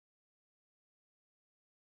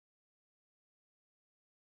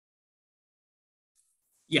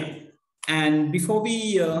Yeah. And before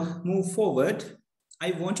we move forward,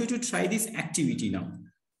 I want you to try this activity now.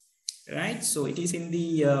 Right? So it is in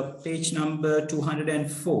the page number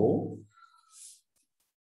 204.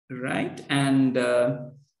 Right? And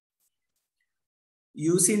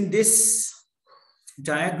using this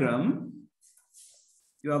diagram,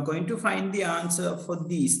 you are going to find the answer for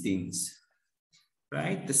these things.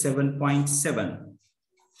 Right? The 7.7.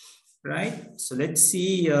 Right? So let's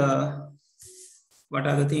see what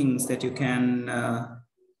are the things that you can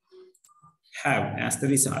have as the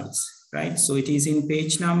results, right? So it is in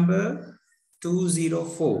page number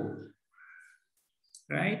 204,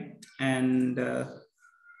 right? And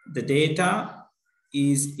the data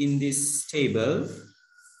is in this table,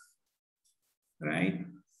 right?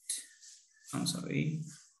 I'm sorry.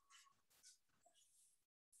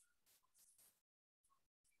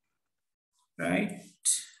 Right?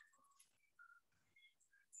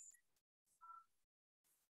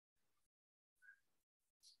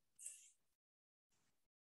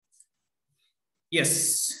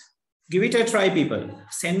 Yes, give it a try, people.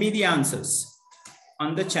 Send me the answers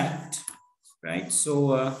on the chat, right?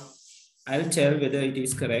 So I'll tell whether it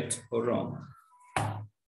is correct or wrong.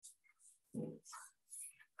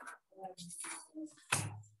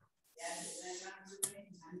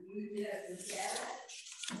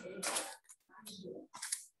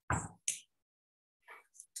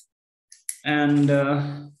 And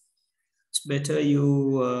it's better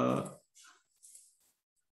you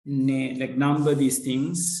like number these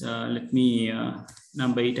things. Let me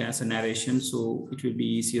number it as a narration, so it will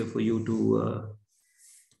be easier for you to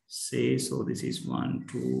say. So this is 1,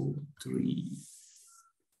 2, 3,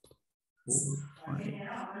 4,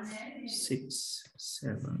 5, 6,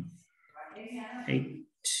 7, 8,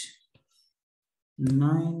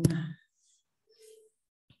 9,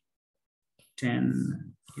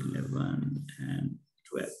 10, 11, and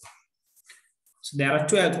 12. So there are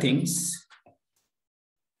 12 things.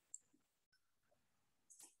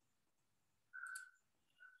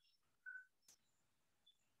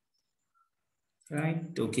 Right,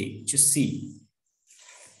 okay, just see.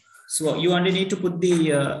 So you only need to put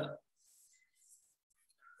the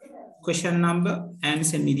question number and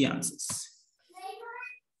send me the answers.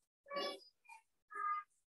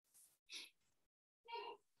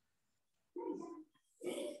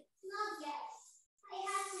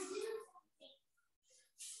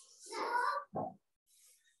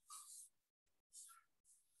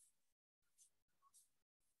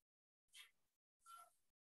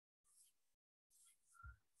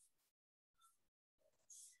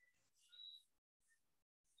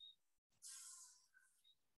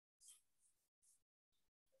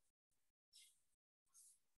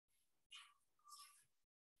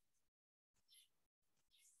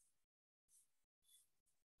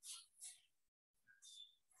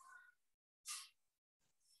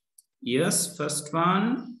 Yes, first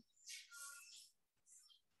one.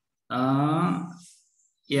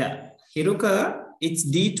 Yeah, Hiruka, it's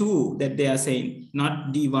D2 that they are saying,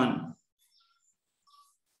 not D1.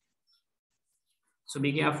 So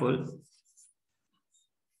be careful.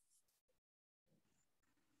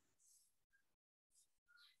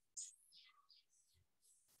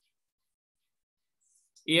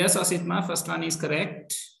 Yes, Asitma, first one is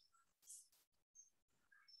correct.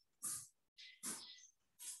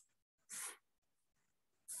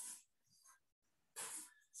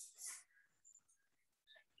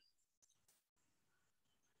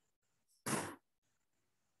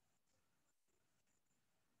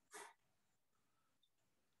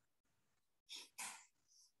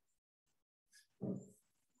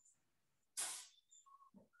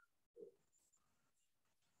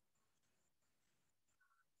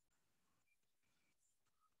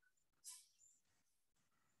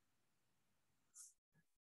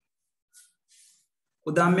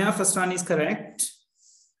 Udamya, first one is correct.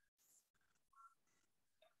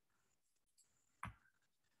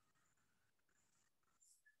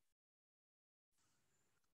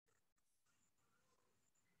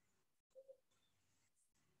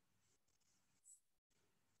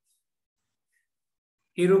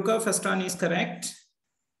 Hiruka, first one is correct.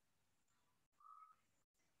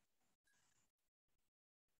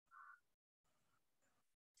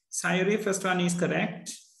 Sayuri, first one is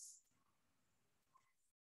correct.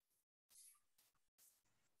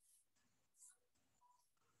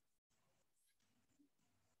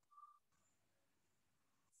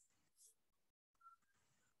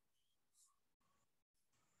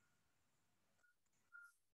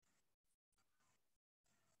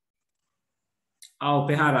 Oh,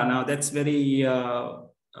 Pehara, now that's very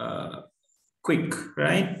quick,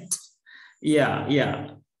 right? Yeah,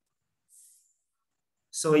 yeah.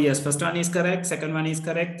 So yes, first one is correct, second one is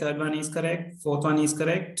correct, third one is correct, fourth one is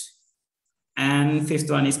correct, and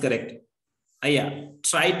fifth one is correct. Yeah,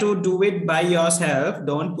 try to do it by yourself.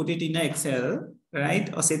 Don't put it in Excel,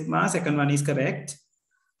 right? Ositma, second one is correct.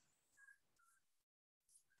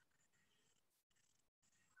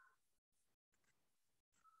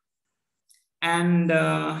 And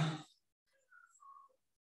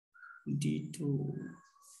D2,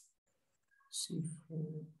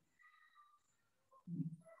 C4.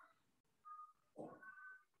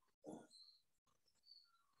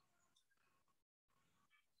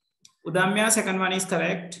 Udamya, second one is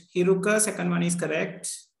correct. Hiruka, second one is correct.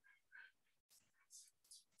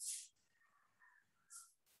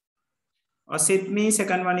 Ositmi,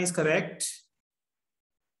 second one is correct.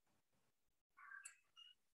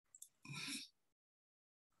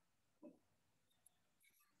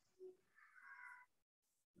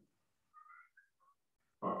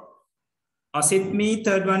 Ositmi,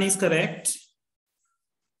 third one is correct.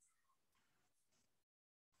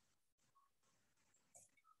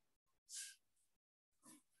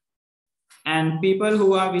 And people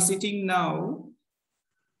who are visiting now,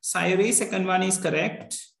 Sayuri, second one is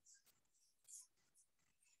correct.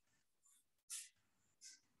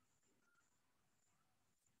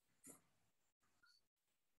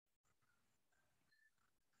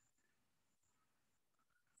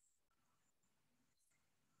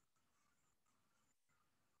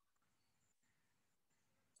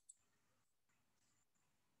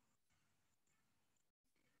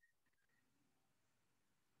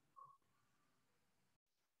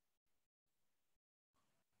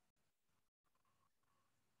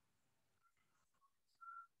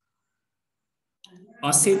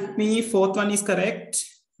 Ositmi, fourth one is correct.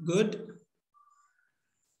 Good.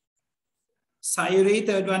 Sayuri,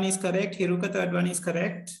 third one is correct. Hiruka, third one is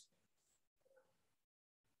correct.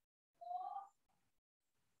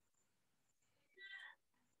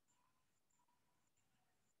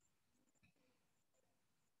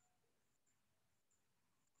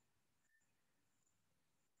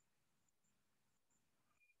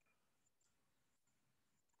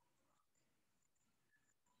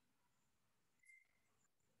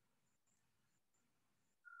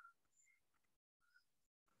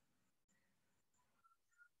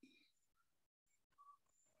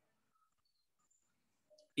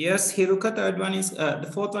 Yes, Hiruka, third one is, the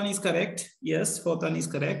fourth one is correct. Yes, fourth one is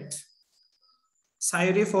correct.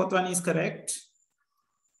 Sayuri, fourth one is correct.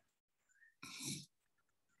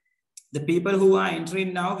 The people who are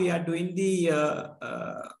entering now, we are doing the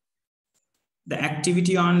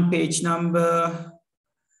activity on page number,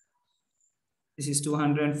 this is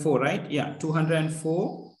 204, right? Yeah,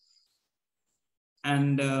 204.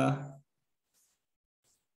 And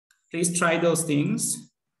please try those things.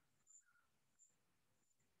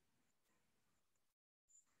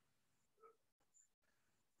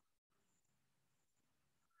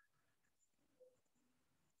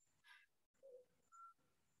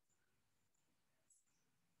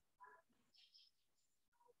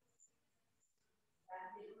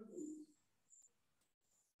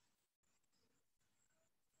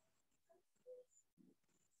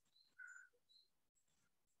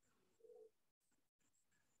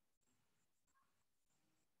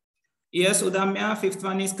 Yes, Udamya, fifth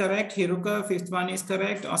one is correct. Hiruka, fifth one is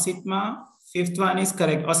correct. Ositma, fifth one is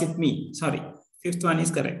correct. Ositmi, sorry. Fifth one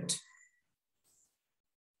is correct.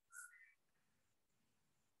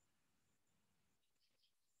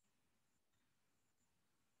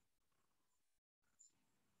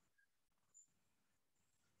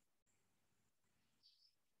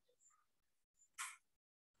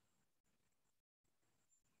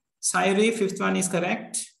 Sayuri, fifth one is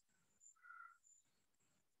correct.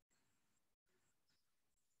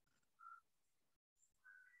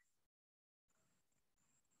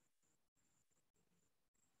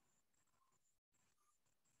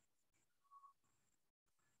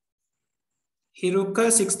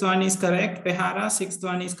 Hiruka, sixth one is correct. Behara, sixth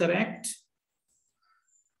one is correct.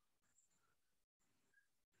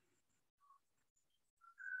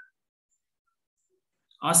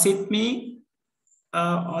 Ositmi,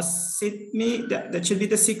 Ositmi, that should be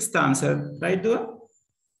the sixth answer, right, Dua?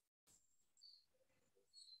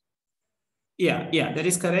 Yeah, that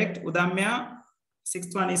is correct. Udamya,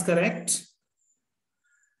 sixth one is correct.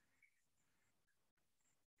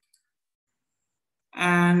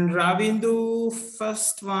 And Ravindu,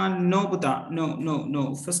 first one, no, Buddha.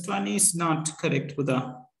 No. First one is not correct,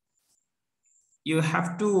 Buddha. You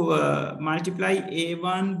have to multiply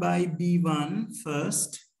A1 by B1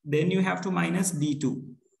 first. Then you have to minus B2.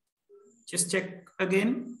 Just check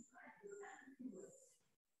again.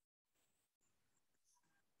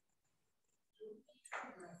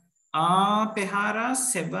 Pehara,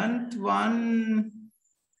 7th one.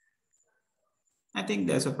 I think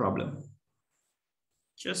there's a problem.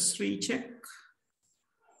 Just recheck.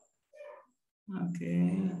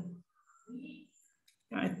 Okay.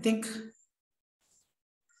 I think.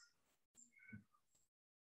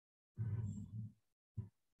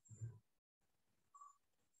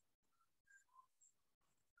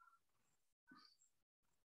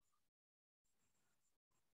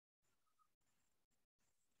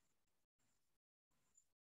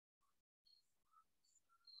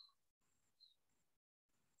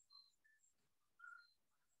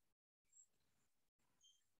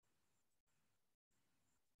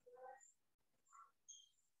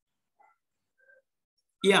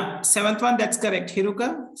 Yeah, 7th one, that's correct.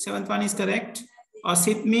 Hiruka, 7th one is correct. Or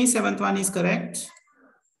Sitmi, 7th one is correct.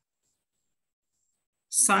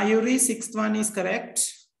 Sayuri, 6th one is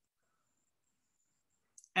correct.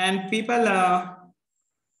 And people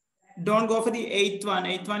don't go for the 8th one.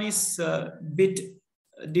 8th one is a bit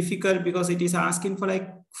difficult because it is asking for like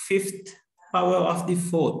 5th power of the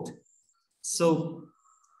 4th. So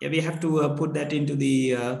yeah, we have to put that into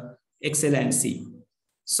the Excel and see.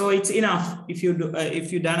 So it's enough if you do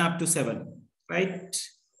if you done up to 7, right?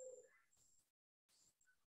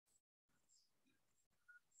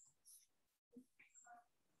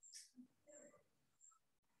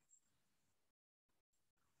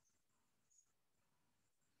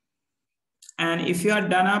 And if you are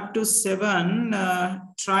done up to 7,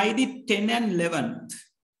 try the 10 and 11th.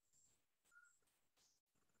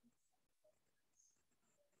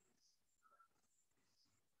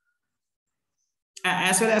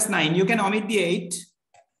 As well as 9. You can omit the 8.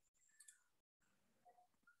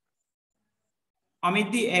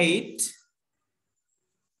 Omit the 8.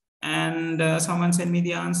 And someone send me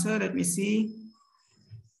the answer. Let me see.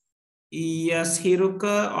 Yes,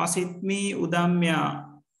 Hiruka, Ositmi, Udamya.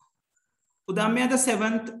 Udamya, the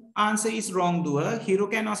 7th answer is wrong, doer.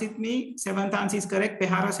 Hiruka and Ositmi, 7th answer is correct.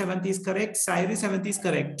 Pehara, 7th is correct. Sayuri, 7th is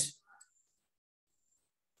correct.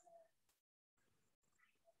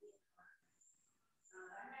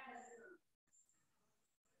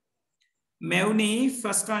 Mevni,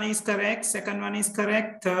 first one is correct. Second one is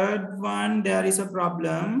correct. Third one, there is a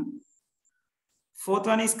problem. Fourth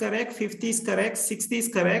one is correct. Fifth is correct. Sixth is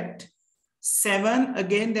correct. 7,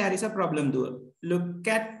 again, there is a problem, doer. Look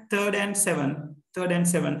at 3rd and 7th. 3rd and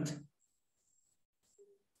 7th.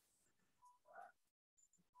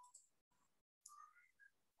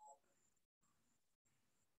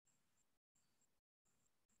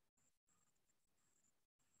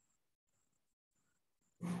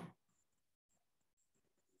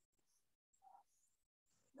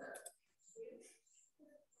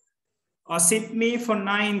 Or sit me for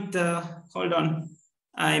 9th. Hold on.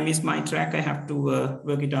 I missed my track. I have to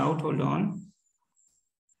work it out. Hold on.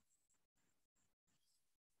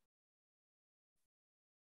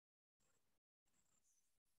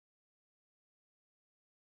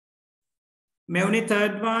 Mevni,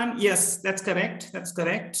 3rd one. Yes, that's correct. That's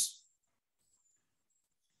correct.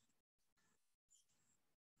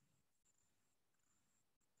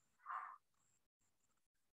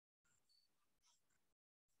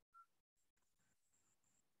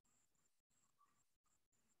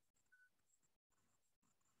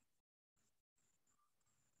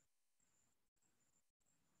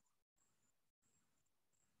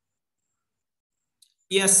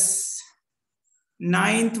 Yes.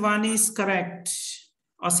 9th one is correct.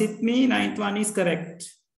 Ositmi, 9th one is correct.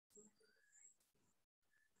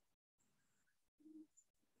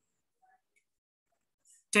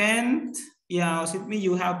 10th, yeah, Ositmi,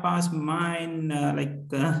 you have passed mine.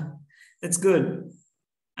 That's good.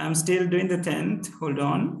 I'm still doing the 10th. Hold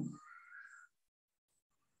on.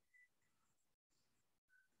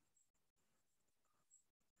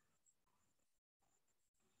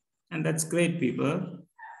 And that's great, people.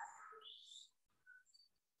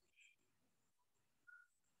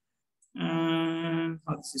 And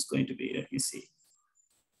how this is going to be, let me see.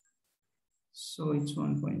 So it's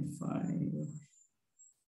 1.5.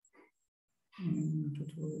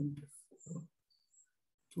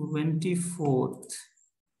 24th.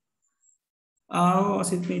 Oh,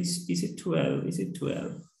 is it 12? Is it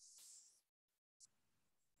 12?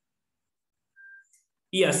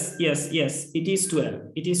 Yes. It is 12.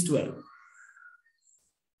 It is 12.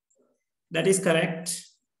 That is correct.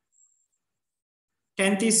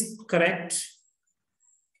 10th is correct.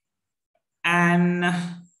 And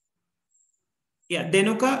yeah,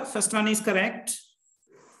 Denuka, first one is correct.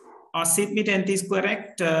 Sidmi, 10th is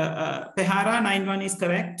correct. Pehara, 9-1 is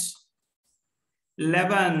correct.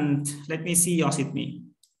 11th, let me see Sidmi.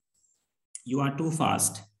 You are too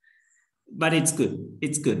fast. but it's good.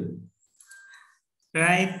 It's good.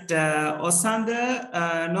 Right.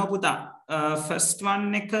 Osanda, no puta. First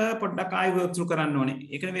one neka poddak I work through karan none.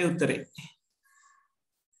 Ekane me uttare.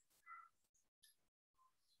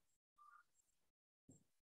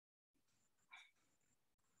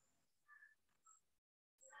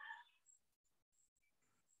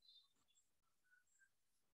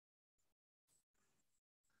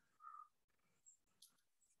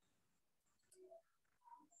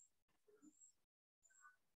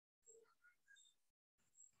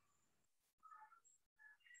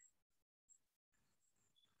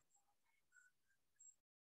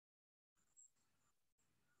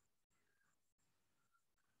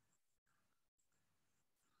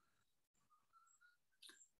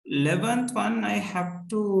 Eleventh one I have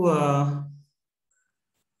to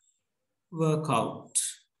work out.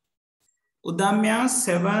 Udamya,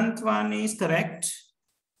 seventh one is correct.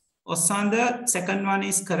 Osanda, second one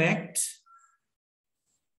is correct.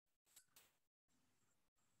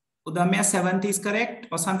 Udamya, seventh is correct.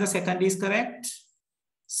 Osanda, second is correct.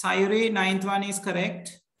 Sayuri, ninth one is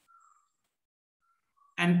correct.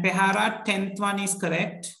 And Pehara, 10th one is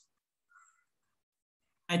correct.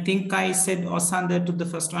 I think I said Osanda to the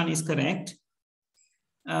first one is correct.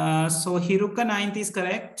 So Hiruka, ninth is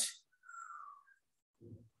correct.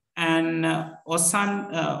 And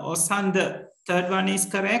Osanda, third one is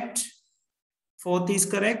correct. Fourth is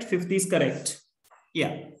correct. Fifth is correct.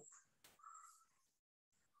 Yeah.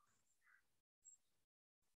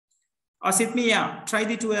 Asitmi, yeah. Try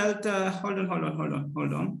the 12th.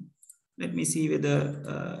 Hold on. Let me see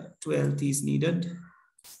whether 12th is needed.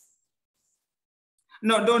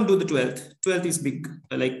 No, don't do the 12th. 12th is big.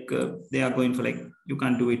 They are going for you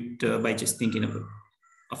can't do it by just thinking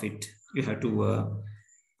of it. You have to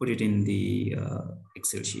put it in the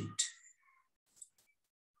Excel sheet.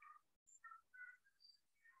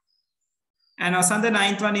 And Asanda,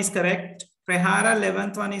 9th one is correct. Prehara,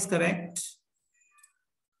 11th one is correct.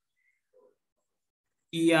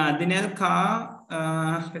 Yeah, Dinelka,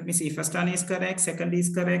 let me see. First one is correct, second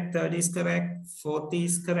is correct, third is correct, fourth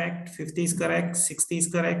is correct, fifth is correct, sixth is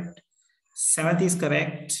correct, seventh is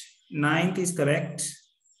correct, ninth is correct,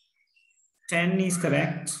 10 is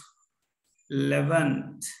correct,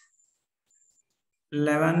 11th,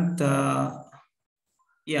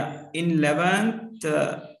 yeah, in 11th,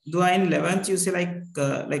 do I in 11th you say like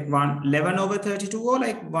 11 over 32 or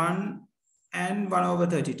like 1 and 1 over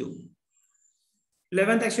 32?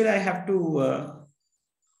 11th, actually, I have to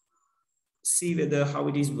see how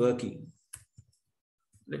it is working.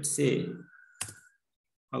 Let's say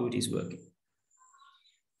how it is working.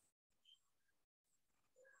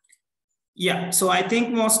 Yeah, so I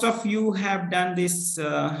think most of you have done this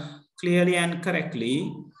clearly and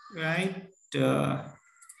correctly, right?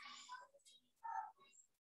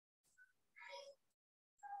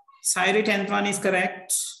 Sairi 10th one is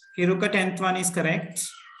correct. Hiruka 10th one is correct.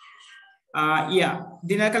 Yeah,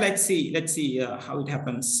 Dinaka, let's see how it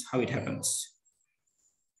happens.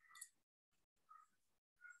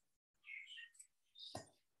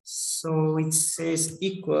 So it says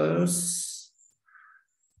equals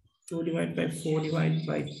 2 divided by 4 divided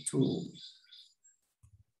by 2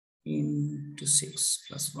 into 6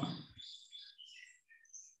 plus 1.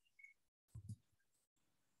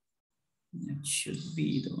 That should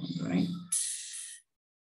be the one, right?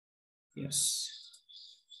 Yes.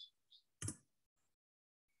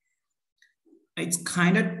 It's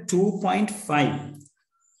kind of 2.5.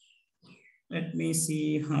 Let me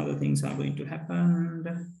see how the things are going to happen.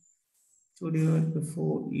 2 divided by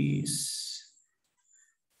 4 is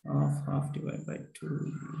half divided by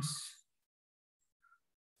 2 is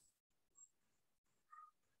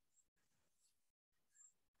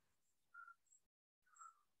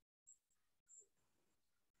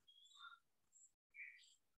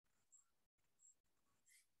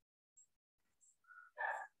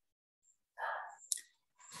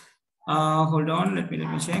hold on, let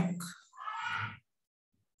me check.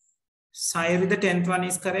 Sairi, the 10th one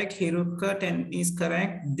is correct. Hiruka 10 is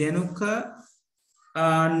correct. Denuka,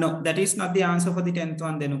 no, that is not the answer for the 10th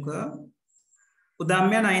one, Denuka.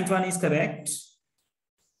 Udamya 9th one is correct.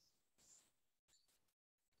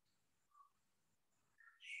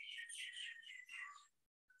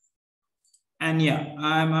 And yeah,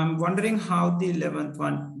 I'm wondering how the 11th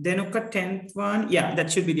one, Denuka 10th one, yeah,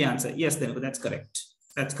 that should be the answer. Yes, Denuka, that's correct.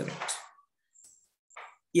 That's correct.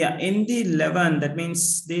 Yeah, in the 11, that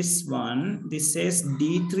means this one, this says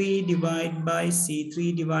D3 divided by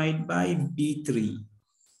C3 divided by B3.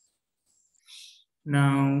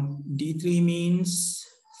 Now, D3 means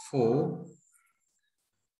 4.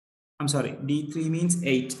 I'm sorry, D3 means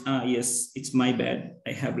 8. Yes, it's my bad.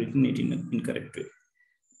 I have written it in an incorrect way.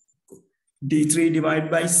 D3 divided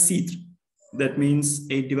by C3. That means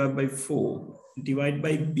 8 divided by 4. Divide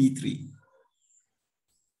by B3.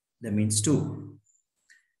 That means 2.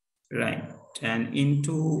 Right. And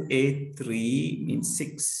into A3 means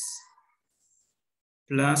 6.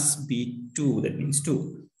 Plus B2, that means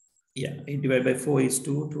 2. Yeah, 8 divided by 4 is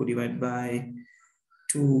 2. 2 divided by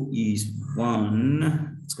 2 is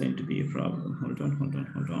 1. It's going to be a problem.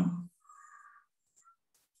 Hold on.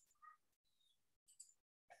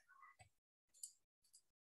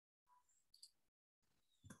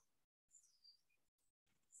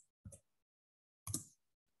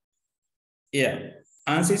 Yeah,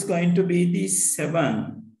 answer is going to be the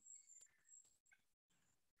 7.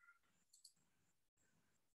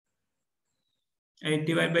 Eight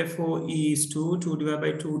divided by 4 is 2. 2 divided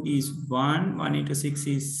by 2 is 1. 1 into 6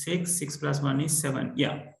 is 6. 6 plus 1 is 7.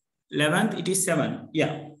 Yeah. 11th, it is 7.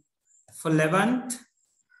 Yeah. For 11th,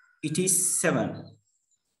 it is 7.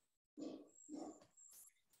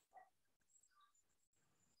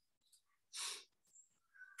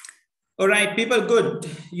 All right, people, good.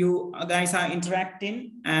 You guys are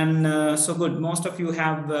interacting, and so good. Most of you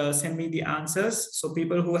have sent me the answers. So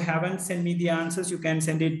people who haven't sent me the answers, you can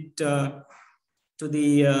send it to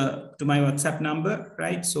my WhatsApp number,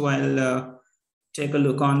 right? So I'll take a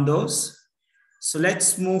look on those. So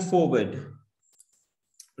let's move forward,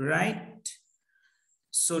 right?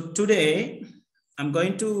 So today I'm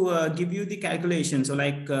going to give you the calculation. So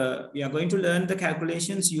we are going to learn the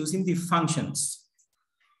calculations using the functions.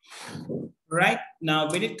 Right now,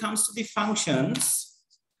 when it comes to the functions,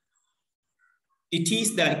 it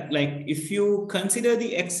is that like if you consider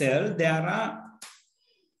the Excel, there are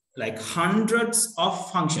like hundreds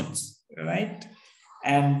of functions, right?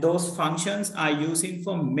 And those functions are using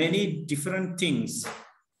for many different things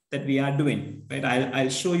that we are doing, right? I'll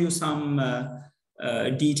show you some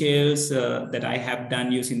details that I have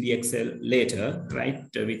done using the Excel later, right?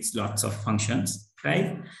 With lots of functions,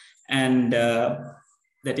 right? And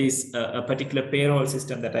that is a particular payroll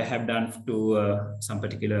system that I have done to some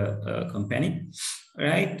particular company,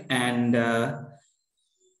 right? And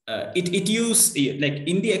it use like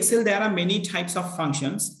in the Excel, there are many types of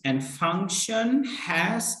functions, and function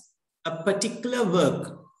has a particular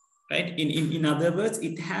work, right? In other words,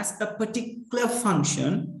 it has a particular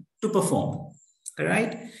function to perform,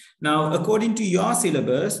 right? Now, according to your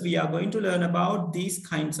syllabus, we are going to learn about these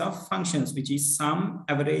kinds of functions, which is sum,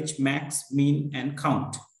 average, max, mean, and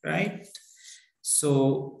count, right?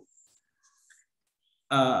 So,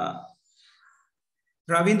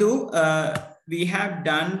 Ravindu, we have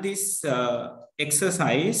done this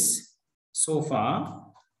exercise so far,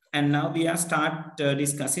 and now we are start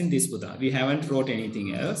discussing this Buddha. We haven't wrote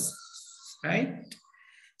anything else, right?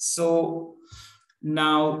 So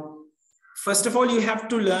now, first of all, you have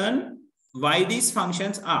to learn why these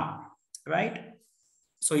functions are, right?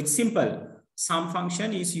 So it's simple. Sum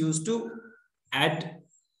function is used to add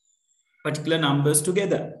particular numbers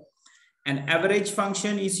together. An average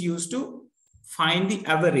function is used to find the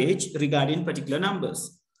average regarding particular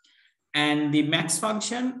numbers. And the max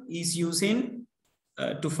function is using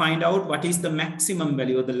to find out what is the maximum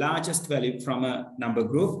value or the largest value from a number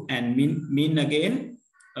group. And mean again,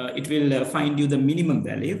 it will find you the minimum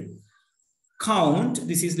value. Count,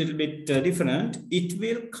 this is a little bit different. It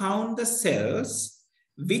will count the cells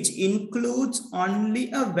which includes only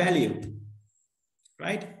a value,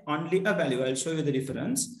 right? Only a value. I'll show you the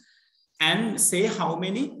difference. And say how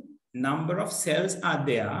many number of cells are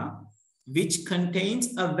there which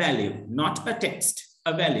contains a value, not a text,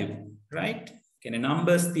 a value, right? Can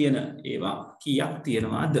numbers තියෙන ඒවා කීයක්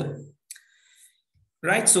තියෙනවාද?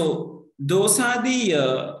 Right? So those are the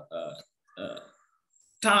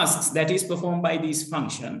tasks that is performed by these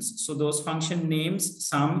functions. So those function names,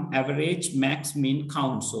 sum, average, max, mean,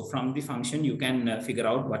 count. So from the function, you can figure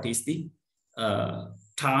out what is the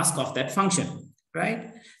task of that function,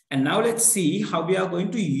 right? And now let's see how we are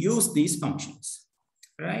going to use these functions,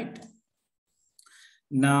 right?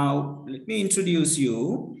 Now, let me introduce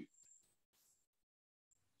you.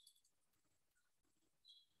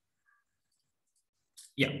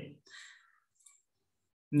 Yeah.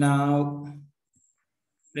 Now,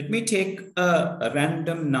 let me take a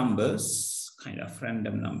random numbers, kind of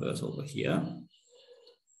random numbers over here.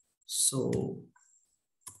 So,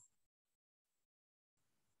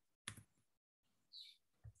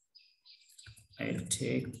 I'll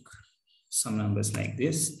take some numbers like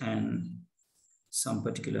this and some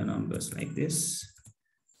particular numbers like this.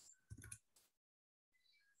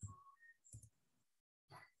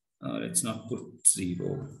 Let's not put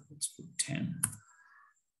 0, let's put 10.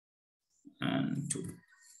 E2.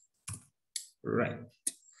 Right.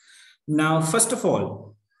 Now, first of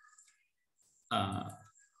all,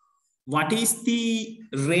 what is the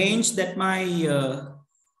range that my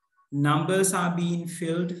numbers are being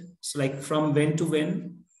filled? So like from when to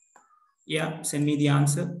when? Yeah, send me the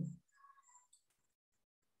answer.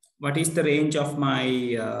 What is the range of my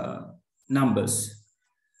number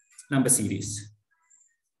series?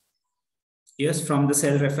 Yes, from the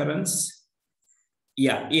cell reference.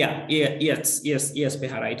 Yeah, yes,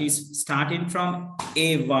 Behara. It is starting from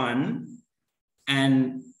A1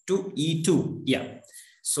 and to E2. Yeah.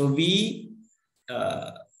 So we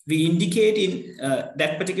indicate in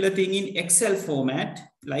that particular thing in Excel format,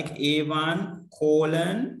 like A1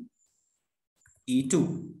 colon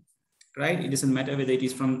E2, right? It doesn't matter whether it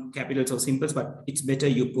is from capitals or simples, but it's better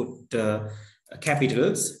you put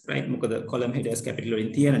capitals, right? The column header is capital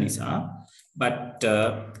in theory, but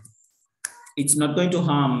it's not going to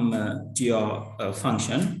harm to your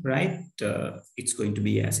function, right? It's going to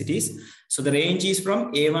be as it is. So the range is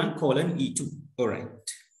from A1 colon E2. All right.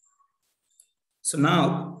 So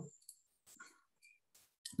now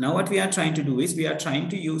what we are trying to do is we are trying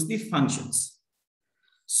to use the functions.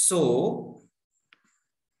 So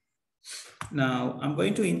now I'm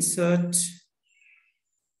going to insert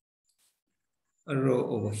a row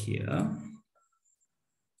over here.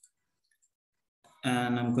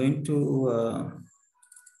 And I'm going to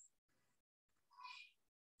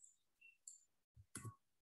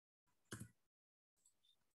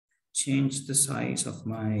change the size of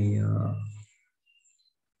my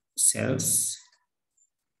cells.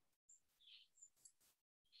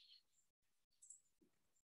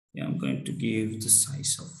 Yeah, I'm going to give the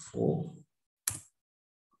size of 4.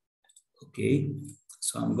 Okay,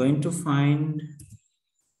 so I'm going to find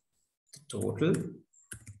the total,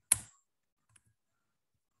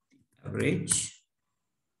 average,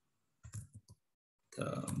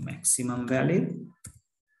 the maximum value,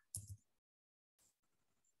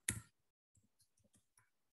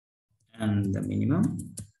 and the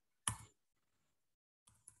minimum,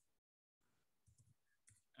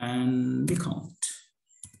 and the count.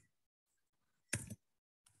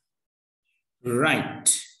 Right,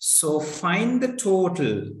 so find the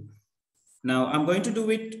total. Now I'm going to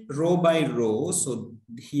do it row by row. So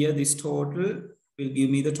here this total will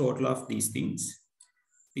give me the total of these things.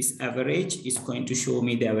 This average is going to show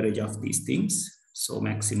me the average of these things. So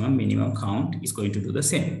maximum, minimum, count is going to do the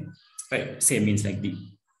same. Right, same means like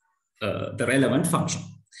the relevant function.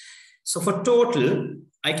 So for total,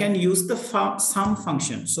 I can use the sum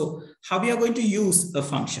function. So how we are going to use a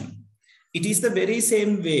function? It is the very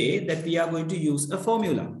same way that we are going to use a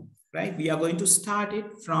formula, right? We are going to start it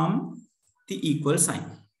from the equal sign.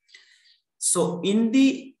 So in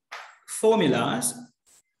the formulas,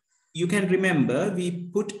 you can remember we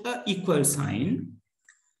put an equal sign,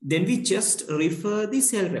 then we just refer the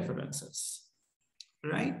cell references,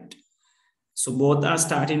 right? So both are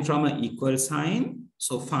starting from an equal sign.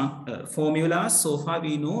 So formulas, so far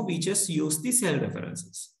we know we just use the cell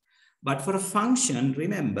references. But for a function,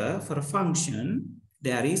 remember, for a function,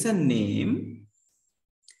 there is a name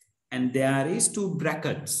and there is 2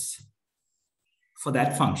 brackets for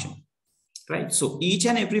that function, right? So each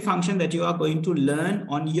and every function that you are going to learn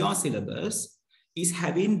on your syllabus is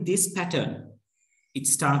having this pattern. It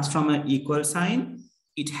starts from an equal sign,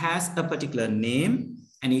 it has a particular name,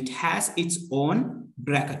 and it has its own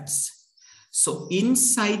brackets. So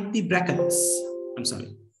inside the brackets,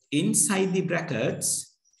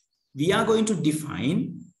 we are going to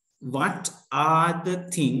define what are the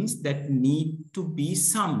things that need to be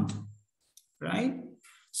summed, right?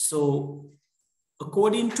 So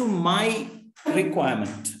according to my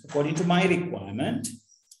requirement,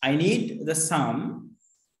 I need the sum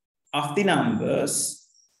of the numbers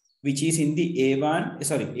which is in the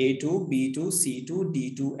A2, B2, C2,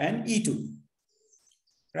 D2, and E2,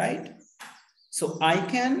 right? So I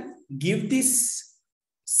can give these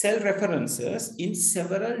cell references in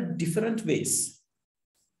several different ways,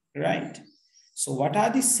 right? So what are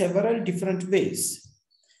the several different ways?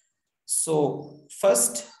 So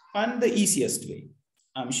first one, the easiest way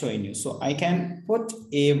I'm showing you. So I can put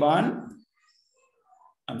A1,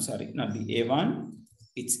 not the A1,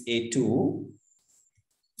 it's A2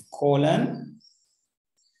 colon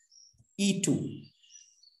E2.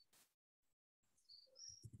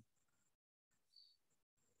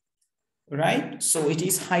 Right? So it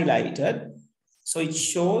is highlighted. So it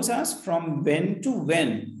shows us from when to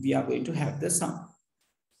when we are going to have the sum.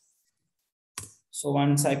 So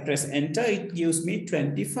once I press enter, it gives me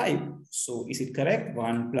 25. So is it correct?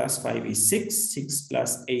 1 plus 5 is 6. 6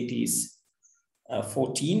 plus 8 is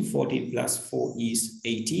 14. 14 plus 4 is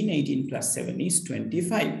 18. 18 plus 7 is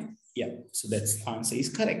 25. Yeah, so that's answer is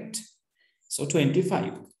correct. So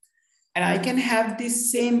 25. And I can have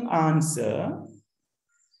this same answer.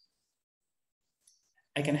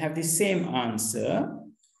 I can have the same answer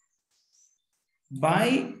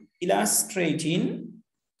by illustrating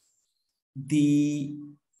the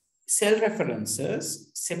cell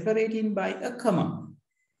references separating by a comma.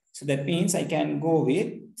 So that means I can go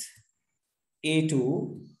with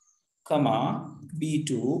A2, comma,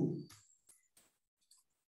 B2,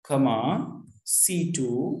 comma,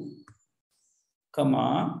 C2,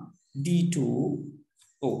 comma, D2.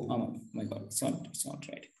 Oh my God, it's not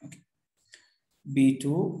right. Okay.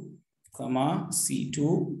 B2, comma,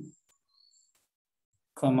 C2,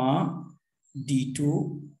 comma,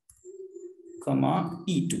 D2, comma,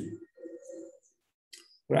 E2.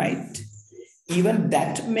 Right? Even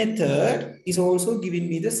that method is also giving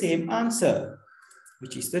me the same answer,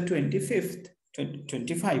 which is the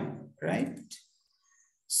 25, right?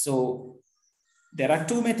 So there are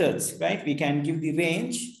two methods, right? We can give the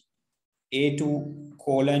range A2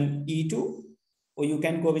 colon E2, or you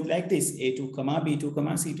can go with like this, A2, comma, B2,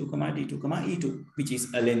 comma, C2, comma, D2, comma, E2, which is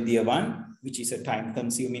a lengthier one, which is a time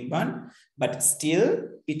consuming one, but still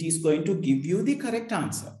it is going to give you the correct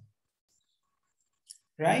answer,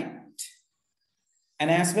 right? And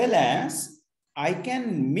as well as I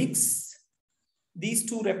can mix these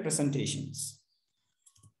two representations,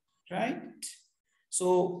 right?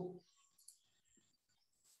 So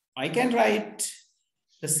I can write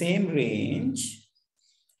the same range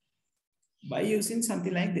by using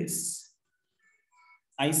something like this.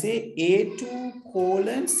 I say A2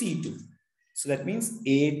 colon C2. So that means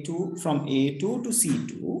A2 from A2 to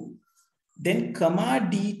C2, then comma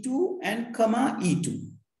D2 and comma E2.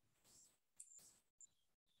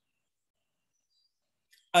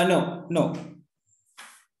 No.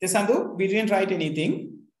 Tesandu, we didn't write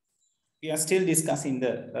anything. We are still discussing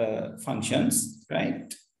the functions,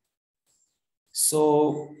 right?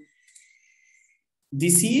 So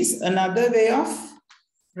this is another way of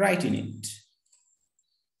writing it.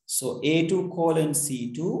 So A2 colon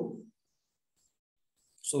C2.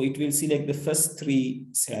 So it will select the first three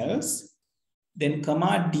cells, then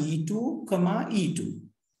comma D2, comma E2,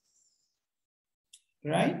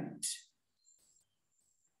 right?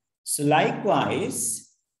 So likewise,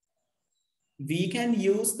 we can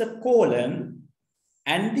use the colon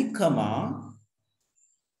and the comma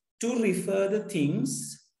to refer the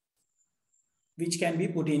things which can be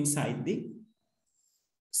put inside the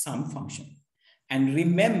sum function. And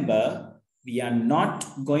remember, we are not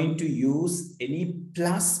going to use any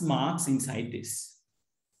plus marks inside this,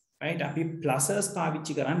 right? Api pluses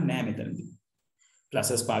පාවිච්චි කරන්නේ නැහැ මෙතනදී.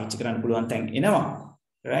 Pluses පාවිච්චි කරන්න පුළුවන් තැන් එනවා,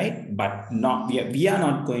 right? But not we are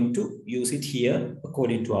not going to use it here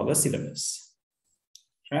according to our syllabus,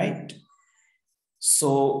 right?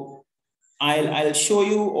 So I'll show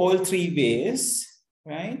you all three ways,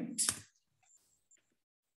 right?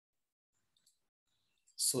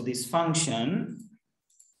 So this function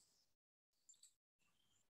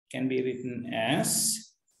can be written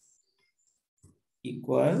as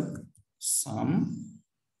equal sum.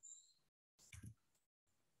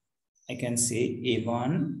 I can say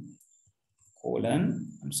A1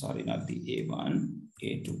 colon, I'm sorry, not the A1,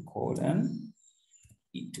 A2 colon,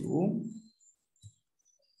 E2.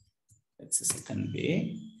 That's the second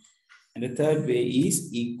way. And the third way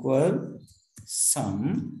is equal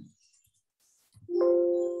sum.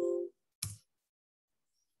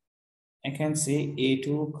 I can say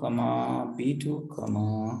A2, comma, B2,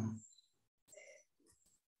 comma,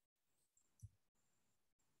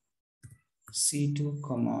 C2,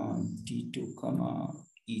 comma, D2, comma,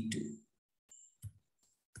 E2,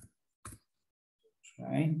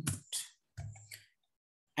 right?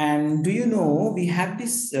 And do you know, we have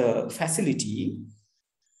this facility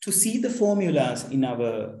to see the formulas in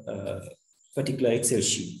our particular Excel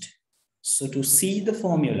sheet. So to see the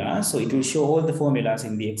formula, so it will show all the formulas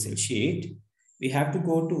in the Excel sheet. We have to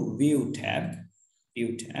go to View tab,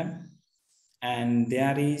 and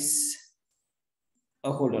there is,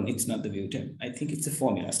 oh, hold on, it's not the View tab. I think it's the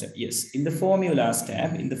Formulas tab. Yes, in the Formulas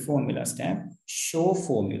tab, Show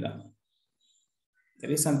Formula.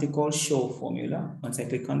 There is something called Show Formula. Once I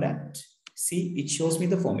click on that, see, it shows me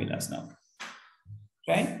the formulas now,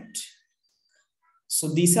 right? So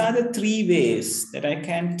these are the three ways that I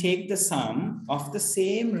can take the sum of the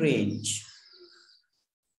same range.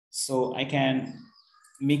 So I can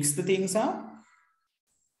mix the things up.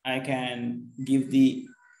 I can give the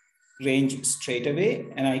range straight away,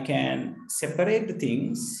 and I can separate the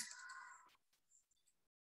things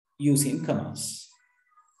using commas.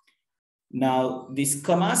 Now, these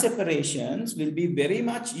comma separations will be very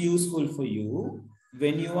much useful for you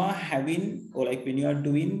when you are having, or like when you are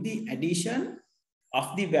doing the addition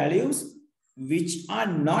of the values which are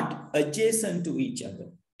not adjacent to each other.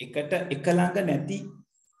 එකලඟ නැති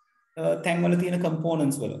තැන්වල තියෙන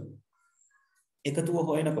components වල එකතුව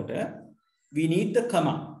හොයනකොට we need the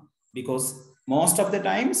comma because most of the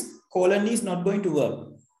times colon is not going to work.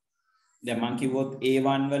 දැන් මම කිව්වොත්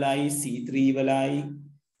A1 වලයි C3 වලයි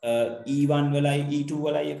E1 වලයි E2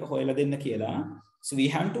 වලයි එක හොයලා දෙන්න කියලා. So we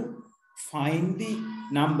have to find the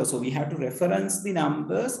number. So we have to reference the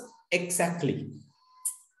numbers exactly.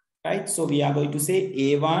 Right? So we are going to say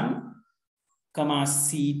A1, comma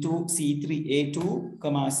C2, C3, A2,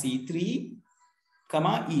 comma C3,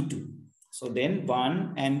 comma E2. So then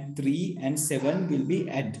 1 and 3 and 7 will be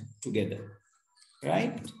added together.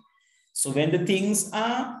 Right? So when the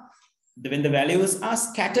values are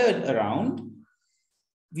scattered around,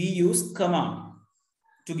 we use comma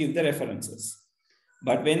to give the references.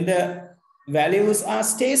 But when the values are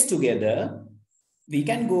stays together, we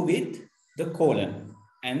can go with the colon,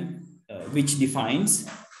 and which defines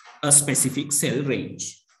a specific cell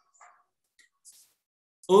range.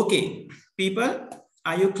 Okay, people,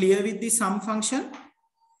 are you clear with the sum function?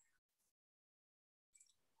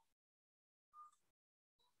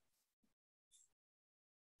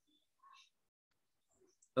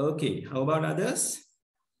 Okay, how about others?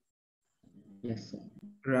 Yes, sir.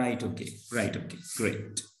 Right, okay,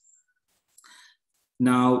 great.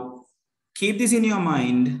 Now, keep this in your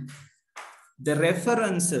mind. The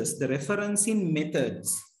referencing methods.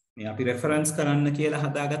 මේ අපි reference කරන්න කියලා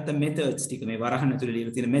හදාගත්ත methods ටික මේ වරහන් ඇතුලේ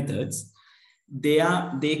ලියලා තියෙන methods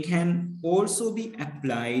they can also be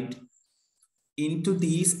applied into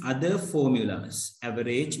these other formulas: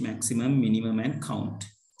 average, maximum, minimum, and count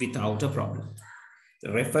without a problem.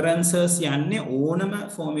 The references යන්නේ ඕනම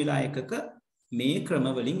formula එකක මේ ක්‍රම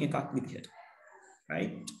වලින් එකක් විදියට.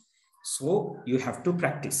 Right? So you have to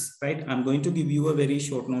practice, right? I'm going to give you a very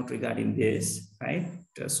short note regarding this, right?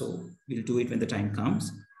 So we'll do it when the time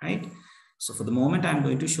comes, right? So for the moment, I'm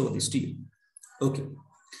going to show this to you. Okay.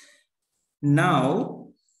 Now,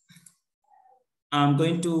 I'm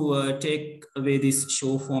going to take away this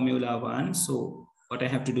show formula 1. So what I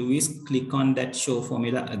have to do is click on that show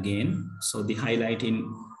formula again. So the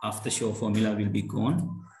highlighting of the show formula will be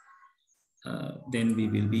gone. Then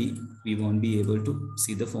we won't be able to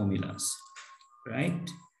see the formulas, right?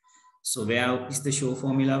 So where is the show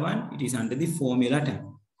formula 1? It is under the formula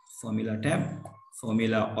tab,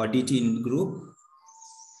 formula auditing group,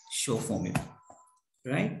 show formula,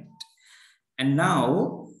 right? And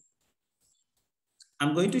now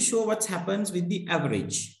I'm going to show what happens with the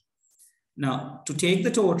average. Now, to take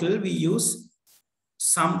the total, we use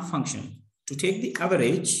sum function. To take the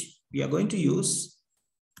average, we are going to use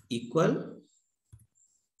equal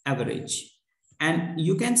average. And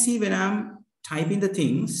you can see when I'm typing the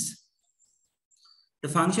things, the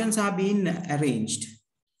functions are being arranged.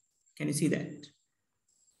 Can you see that?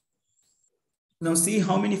 Now see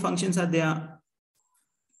how many functions are there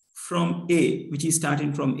from A, which is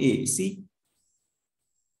starting from A. See,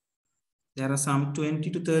 there are some 20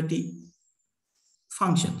 to 30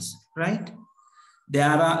 functions, right? There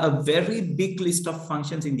are a very big list of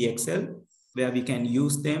functions in the Excel where we can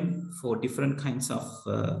use them for different kinds of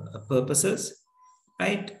purposes,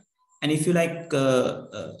 right? And if you like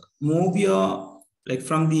move your, like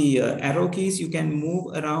from the arrow keys, you can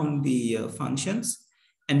move around the functions.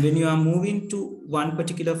 And when you are moving to one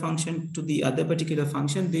particular function to the other particular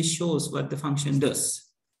function, this shows what the function does,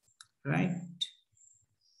 right?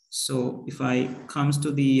 So if I comes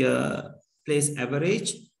to the place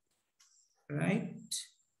average, right?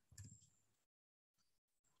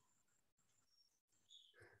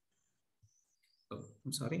 Oh,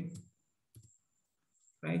 I'm sorry.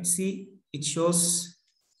 Right, see, it shows,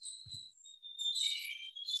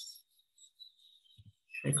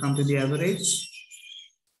 I come to the average.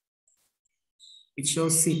 It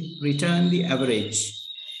shows, see, return the average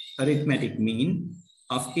arithmetic mean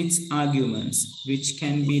of its arguments, which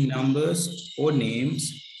can be numbers or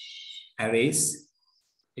names, arrays,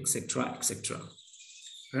 etc., etc.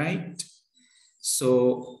 Right?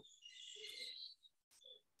 So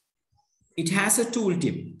it has a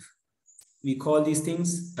tooltip. We call these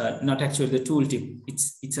things not actually the tooltip.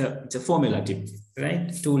 It's a formula tip,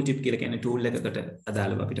 right? Tooltip කියලා කියන්නේ tool එකකට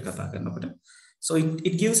අදාළව අපිට කතා කරනකොට. So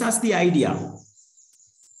it gives us the idea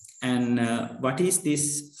and what is this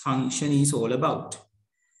function is all about.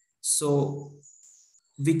 So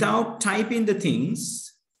without typing the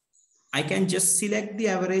things, I can just select the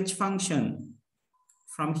average function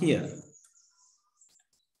from here,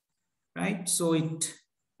 right? So it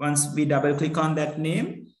Once we double click on that name,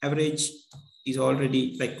 average is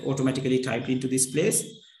already like automatically typed into this place.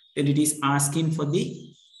 Then it is asking for the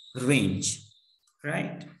range,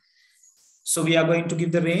 right? So we are going to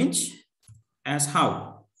give the range as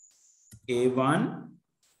how? A1,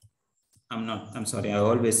 I'm sorry, I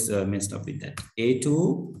always messed up with that.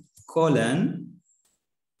 A2 colon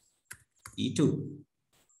E2,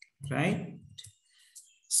 right?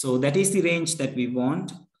 So that is the range that we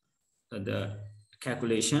want, the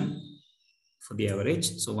calculation for the average.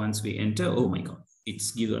 So once we enter, oh my God, it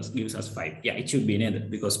gives us 5. Yeah, it should be another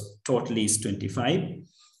because total is 25.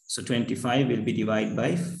 So 25 will be divided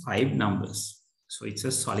by 5 numbers. So it's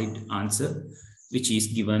a solid answer, which is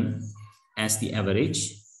given as the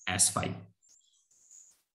average as 5,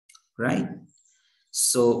 right?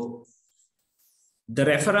 So the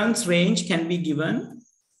reference range can be given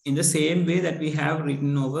in the same way that we have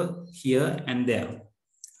written over here and there,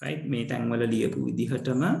 right? මේ තැන්වල ලියපු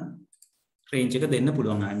විදිහටම range එක දෙන්න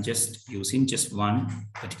පුළුවන්. I'm just using just one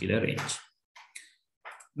particular range.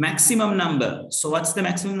 Maximum number. So what's the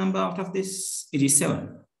maximum number out of this? It is 7,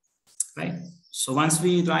 right? So once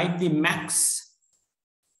we write the max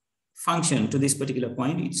function to this particular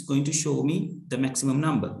point, it's going to show me the maximum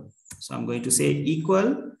number. So I'm going to say equal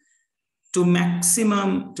to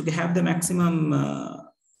maximum, to have the maximum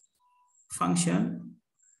function,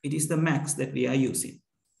 it is the max that we are using.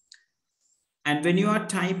 And when you are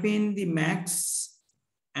typing the max,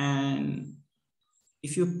 and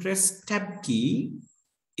if you press tab key,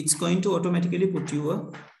 it's going to automatically put you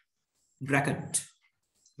a bracket,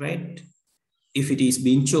 right? If it is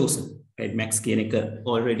being chosen, right? Max කියන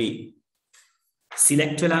already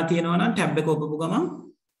select වෙලා තියෙනවා නම් tab එක ඔබපු ගමන්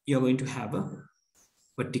you're going to have a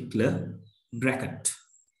particular bracket.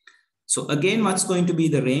 So again, what's going to be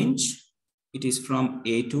the range? It is from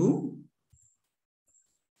A2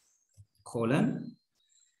 colon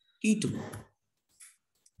E2,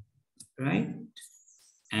 right?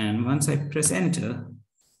 And once I press enter,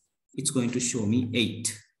 it's going to show me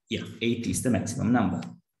 8. Yeah, 8 is the maximum number.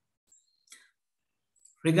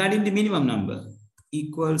 Regarding the minimum number,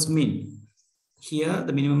 equals min. Here,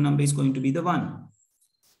 the minimum number is going to be the 1.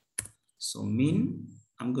 So min,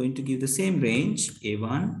 I'm going to give the same range,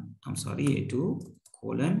 A2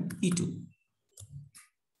 colon E2.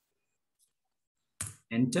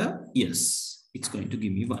 Enter, yes, it's going to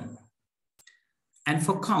give me 1. And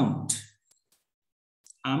for count,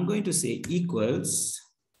 I'm going to say equals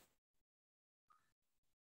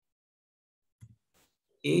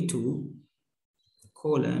A2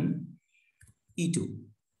 colon E2.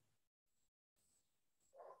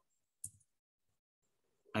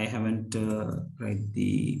 I haven't write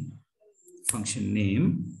the function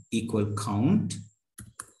name, equal count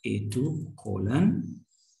A2 colon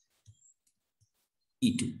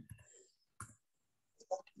E2.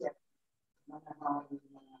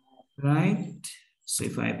 Right? So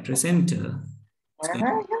if I press enter,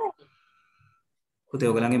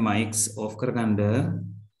 mics off karaganda.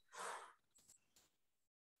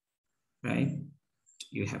 Right?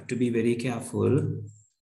 You have to be very careful.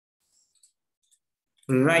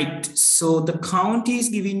 Right, so the count is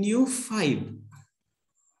giving you 5.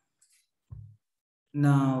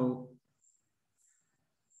 Now,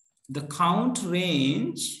 the count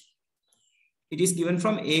range, it is given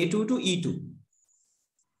from A2 to E2,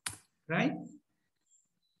 right?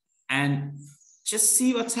 And just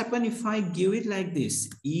see what's happened if I give it like this,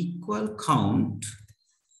 equal count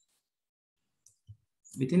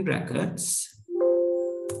within brackets.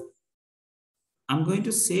 I'm going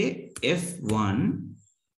to say F1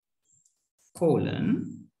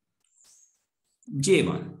 colon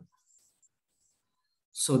J1.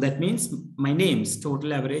 So that means my names,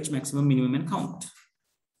 total, average, maximum, minimum, and count,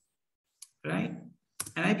 right?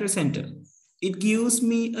 And I press enter. It gives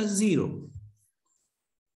me a 0,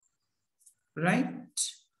 right?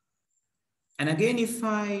 And again, if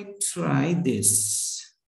I try this,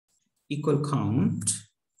 equal count,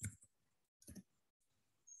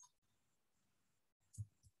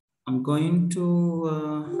 I'm going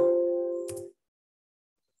to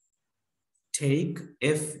take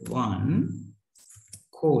F1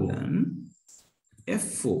 colon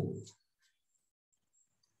F4,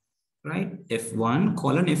 right? F1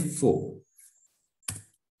 colon F4.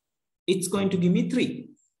 It's going to give me 3.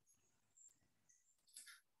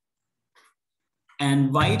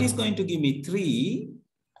 And why it is going to give me 3?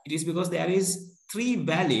 It is because there is 3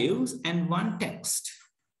 values and 1 text.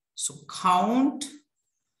 So count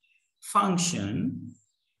function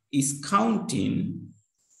is counting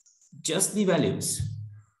just the values,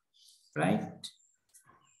 right?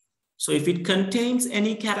 So if it contains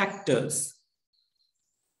any characters,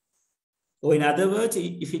 Or in other words,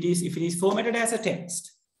 if it is formatted as a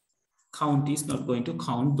text, count is not going to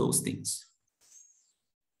count those things.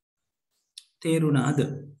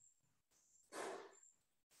 Terunada.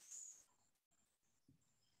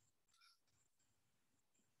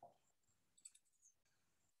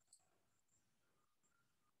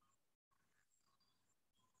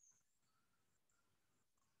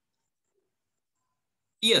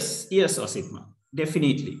 Yes, Osigma.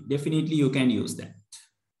 Definitely you can use that.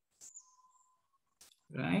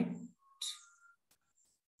 Right?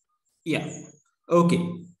 Yeah. Okay.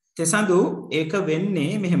 Tesandu eka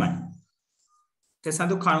wenne mehemai.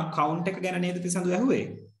 Tesandu count එක ගැන නේද tesandu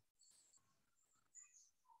ඇහුවේ?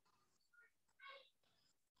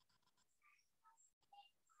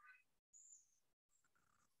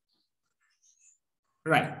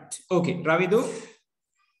 Right. Okay. Ravidu,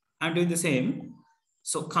 I'm doing the same.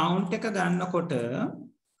 So count එක ගන්නකොට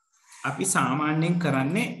අපි සාමාන්‍යයෙන්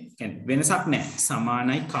කරන්නේ කියන්නේ වෙනසක් නැහැ.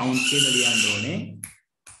 සමානයි count කියලා ලියන්න ඕනේ.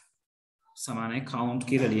 සමානයි count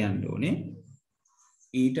කියලා ලියන්න ඕනේ.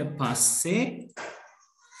 ඊට පස්සේ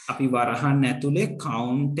අපි වරහන් ඇතුලේ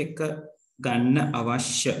count එක ගන්න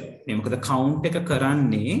අවශ්‍ය. මේ මොකද count එක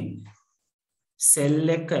කරන්නේ cell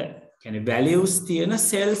එක කියන්නේ values තියෙන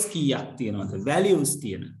cells කීයක් තියෙනවද? values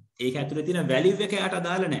තියෙන. ඒක ඇතුලේ තියෙන value එක යට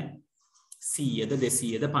අදාළ නැහැ. 100ද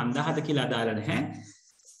 200ද 5000ද කියලා අදාළ නැහැ.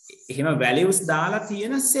 එහෙම values දාලා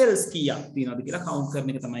තියෙන cells කීයක් තියෙනවද කියලා count කරන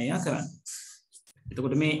එක තමයි එයා කරන්නේ.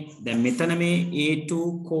 එතකොට මේ දැන් මෙතන මේ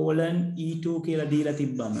A2:E2 කියලා දීලා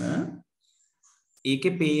තිබ්බම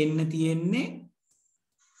ඒකේ පේන්න තියෙන්නේ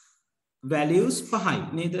values පහයි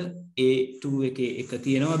නේද? A2 එකේ එක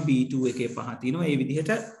තියෙනවා, B2 එකේ පහ තියෙනවා. ඒ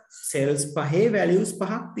විදිහට cells පහේ values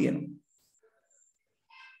පහක් තියෙනවා.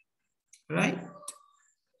 Right?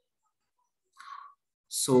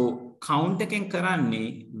 So count එකෙන් කරන්නේ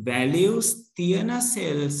values තියෙන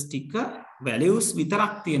cells ටික, values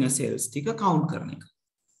විතරක් තියෙන cells ටික count කරන එක.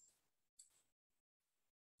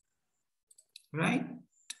 Right?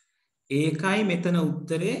 ඒකයි මෙතන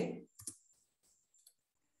උත්තරේ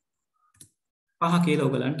පහ කියලා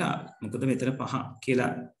ඔයගලන්ට ආවේ. මොකද මෙතන පහ කියලා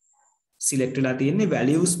select වෙලා තියෙන්නේ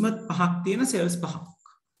values මත් පහක් තියෙන cells පහක්.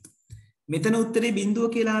 මෙතන උත්තරේ බිඳුව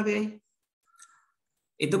කියලා ආවේයි.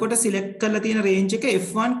 එතකොට select කරලා තියෙන range එක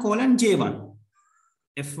F1:J1.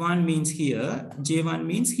 F1 means here, J1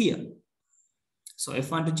 means here. So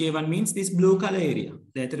F1 to J1 means this blue color area.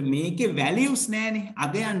 දැන් මේකේ values නැහැනේ,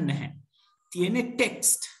 අගයන් නැහැ. තියෙන්නේ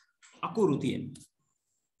text, අකුරු තියෙන්නේ.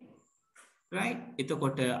 Right?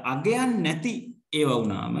 එතකොට අගයන් නැති ඒවා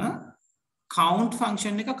වුණාම count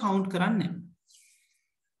function එක count කරන්නේ නැහැ.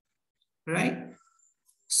 Right?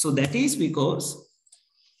 So that is because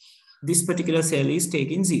this particular cell is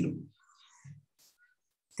taking 0.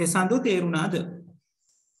 Tesandu terunada?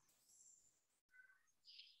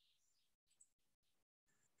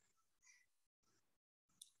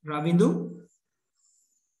 Ravindu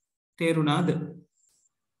terunada?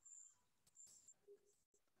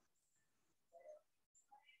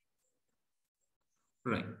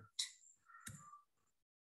 Right.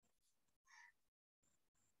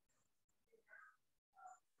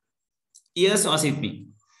 Yes, Osipmi.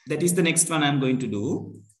 That is the next one I'm going to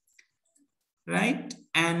do. Right?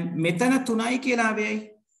 And metana tunai kelave.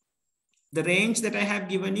 The range that I have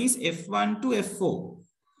given is F1 to F4.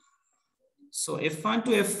 So F1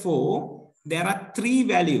 to F4, there are 3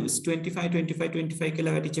 values, 25, 25, 25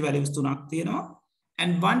 kilowatt values tunak tiyena,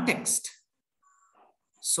 and 1 text.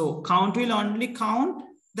 So count will only count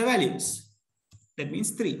the values. That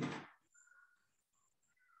means 3.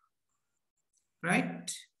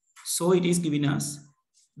 Right? So it is giving us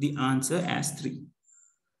the answer as 3.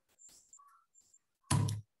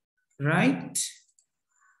 Right?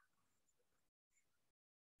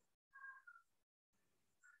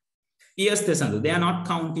 Yes, Tesandu, they are not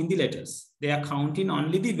counting the letters. They are counting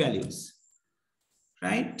only the values.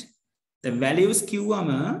 Right? The values QM.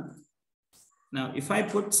 Now, if I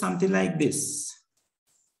put something like this,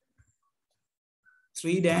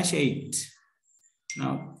 3-8.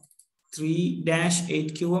 Now,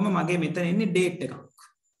 3-8 QM mage metan enne date එකක්.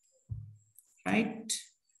 Right?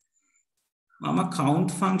 Mama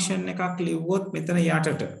count function එකක් ලිව්වොත් මෙතන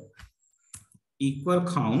යටට equal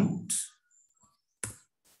count.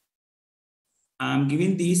 I'm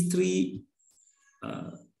giving these 3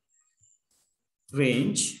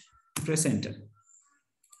 range, press enter.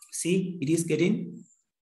 See, it is getting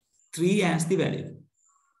 3 as the value.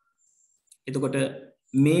 එතකොට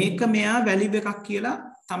මේක මෙයා value එකක් කියලා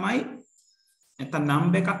තමයි නැත්නම්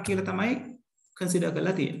number එකක් කියලා තමයි consider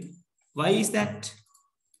කරලා තියෙන්නේ. Why is that?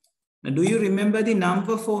 Now, do you remember the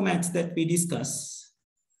number formats that we discussed?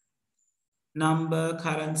 number,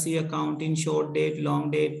 currency, accounting, short date,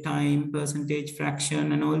 long date, time, percentage,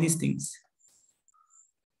 fraction, and all these things.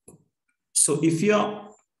 So if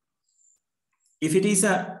it is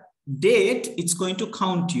a date, it's going to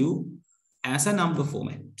count you as a number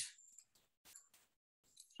format,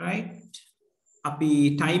 right?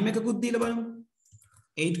 Api time එකකුත් දීලා බලමු.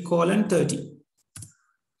 8:30.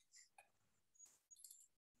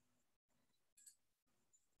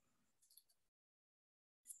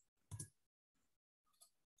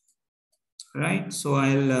 Right, so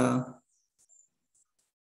I'll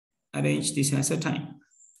arrange this as a time.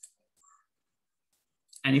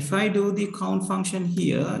 And if I do the count function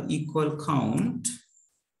here, equal count,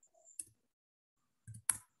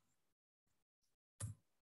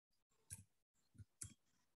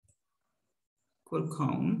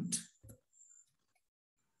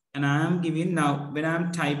 and I am giving now, when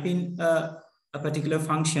I'm typing a particular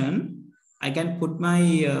function, I can put my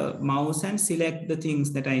mouse and select the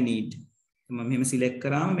things that I need. मैं select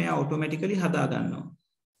कराम, मैं automatically हदा गन्नो,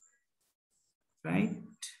 right?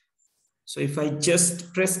 So if I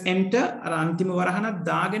just press enter, अर अंतिम वराहना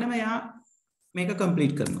दागेना मैं यहाँ make a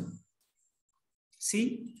complete करनो. See,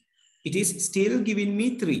 it is still giving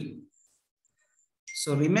me 3.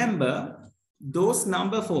 So remember, those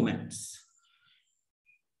number formats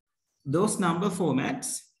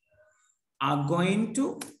are going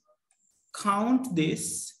to count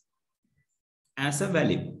this as a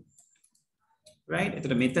value. Right?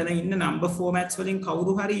 එතකොට මෙතන ඉන්න number formats වලින්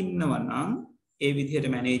කවුරු හරි ඉන්නවා නම් ඒ විදිහට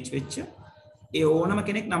manage වෙච්ච ඒ ඕනම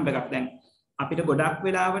කෙනෙක් number එකක් දැන් අපිට ගොඩක්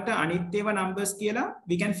වෙලාවට අනිත් ඒවා numbers කියලා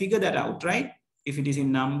we can figure that out, right? If it is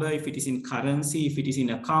in number, if it is in currency, if it is in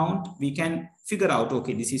account, we can figure out,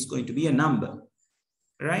 okay, this is going to be a number,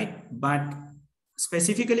 right? But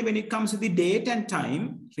specifically when it comes to the date and time,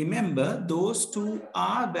 remember those two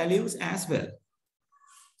are values as well,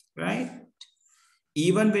 right?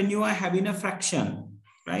 Even when you are having a fraction,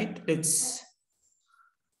 right? Let's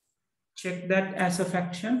check that as a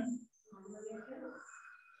fraction.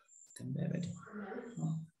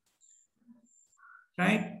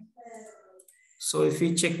 Right? So if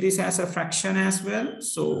we check this as a fraction as well,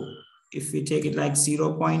 so if we take it like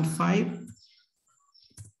 0.5,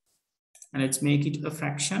 and let's make it a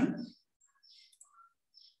fraction,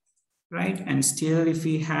 right? And still if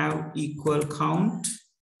we have equal count,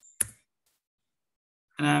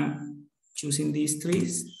 and I'm choosing these 3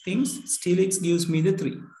 things, still it gives me the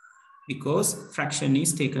 3 because fraction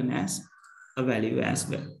is taken as a value as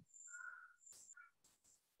well.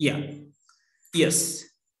 Yeah. Yes.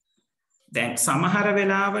 Then සමහර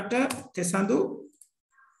වෙලාවට තෙසඳු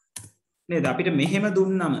නේද අපිට මෙහෙම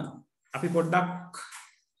දුන්නම අපි පොඩ්ඩක්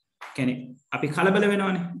කියන්නේ අපි කලබල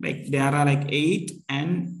වෙනවනේ. Like there are like 8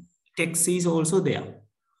 and text is also there.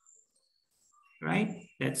 Right?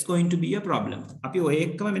 That's going to be a problem. අපි ඔය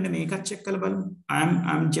එකම මෙන්න මේකත් check කරලා බලමු.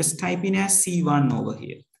 I'm just typing as C1 over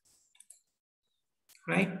here.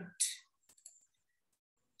 Right?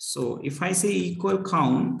 So if I say equal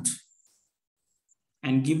count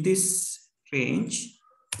and give this range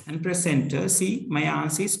and press enter, see my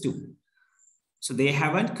answer is 2. So they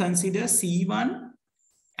haven't considered C1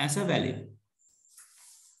 as a value,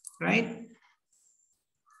 right?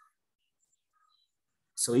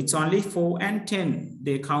 So it's only 4 and 10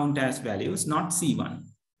 they count as values, not C1.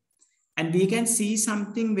 And we can see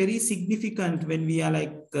something very significant when we are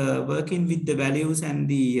like working with the values and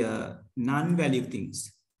the non-value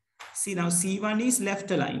things. See now C1 is left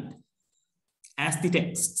aligned as the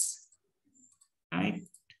texts, right?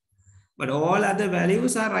 But all other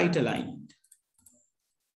values are right aligned,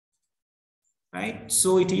 right?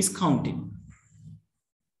 So it is counting.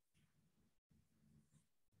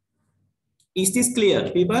 Is this clear,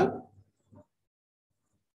 people?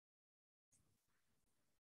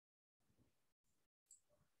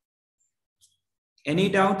 Any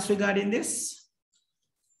doubts regarding this?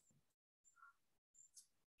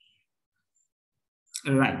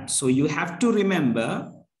 Right, so you have to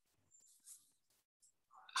remember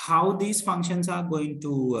how these functions are going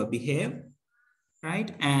to behave, right?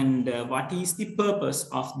 And what is the purpose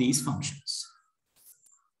of these functions,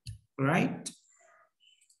 right?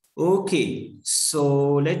 Okay,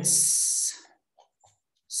 so let's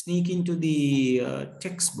sneak into the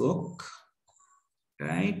textbook,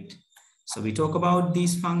 right? So we talk about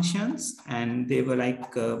these functions and they were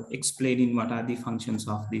like explaining what are the functions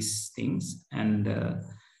of these things. And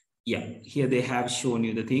yeah, here they have shown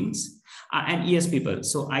you the things. And yes, people,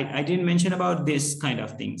 so I didn't mention about this kind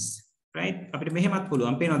of things, right?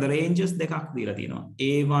 The ranges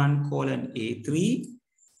A1 colon A3,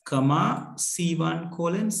 comma C1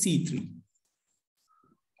 colon C3,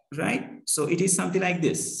 right? So it is something like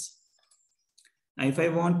this. If I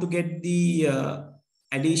want to get the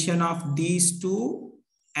addition of these two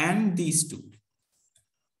and these two,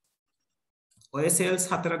 ඔය cells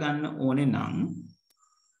හතර ගන්න ඕනේ නම්,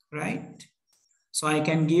 right? So I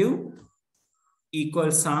can give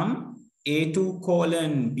equal sum A2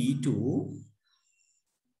 colon B2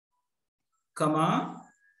 comma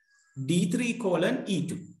D3 colon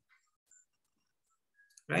E2,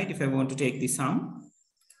 right? If I want to take the sum,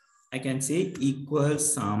 I can say equal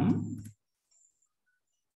sum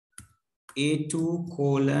A2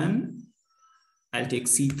 colon, I'll take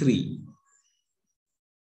C3,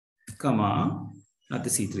 comma, not the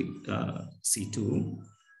C3, C2,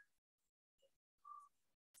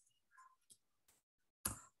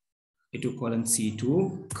 A2 colon C2,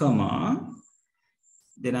 comma,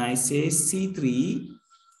 then I say C3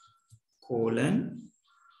 colon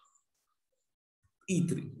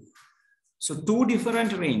E3. So two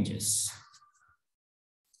different ranges,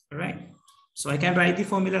 right? So I can write the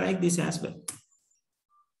formula like this as well,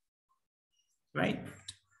 right?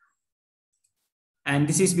 And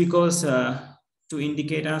this is because to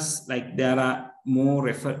indicate us like there are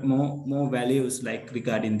more values like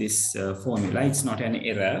regarding this formula. It's not an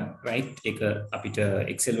error, right? Take apita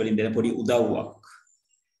Excel වලින් දෙන පොඩි උදව්වක්.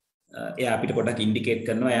 එයා අපිට පොඩක් indicate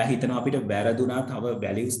කරනවා. එයා හිතනවා අපිට වැරදුනා තව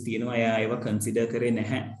values තියෙනවා. එයා ඒව consider කරේ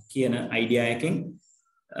නැහැ කියන idea එකෙන්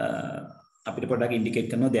අපිට පොඩක් indicate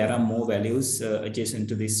කරනවා there are more values adjacent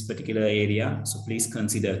to this particular area. So please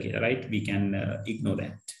consider here, right? We can ignore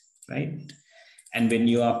that, right? And when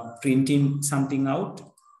you are printing something out,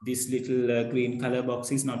 this little green color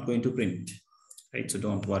box is not going to print, right? So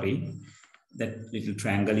don't worry, that little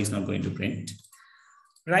triangle is not going to print,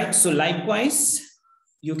 right? So likewise,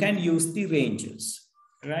 you can use the ranges,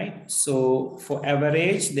 right? So for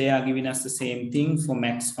average, they are giving us the same thing. For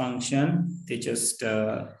max function, they just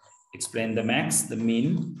explain the max, the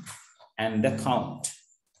mean, and the count,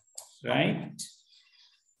 right?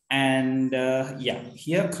 And yeah,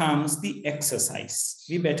 here comes the exercise.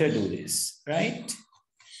 We better do this, right?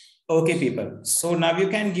 Okay, people. So now you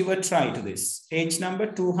can give a try to this. Page number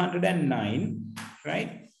 209,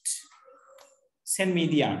 right? Send me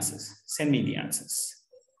the answers. Send me the answers.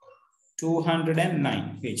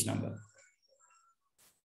 209 page number.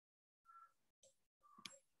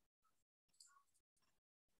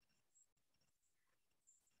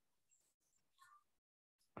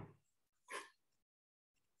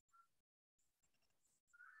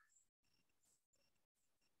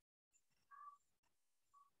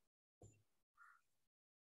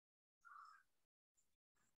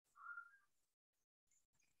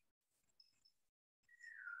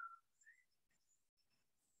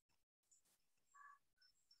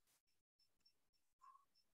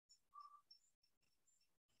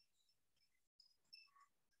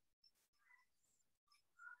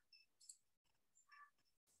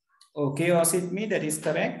 Okay, was it me? That is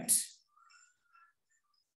correct.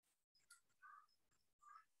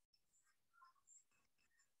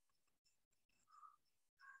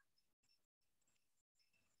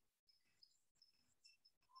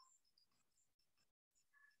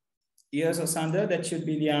 Yes, Osandra, that should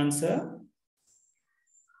be the answer.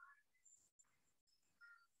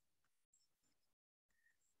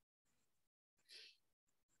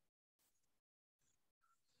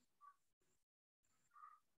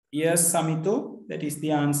 Yes, Samito, that is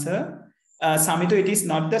the answer. Samito, it is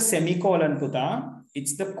not the semicolon, Puta.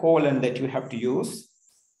 It's the colon that you have to use.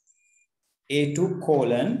 A2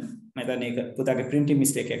 colon. Puta ke printing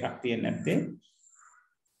mistake ekak tiyen natte.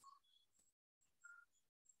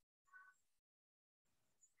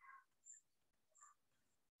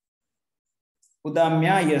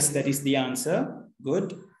 Udamya, yes, that is the answer.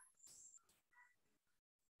 Good.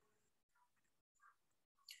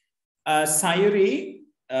 Sayuri,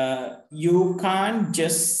 you can't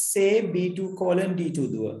just say B2 colon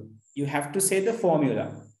D2 dua. You have to say the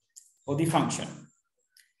formula or the function.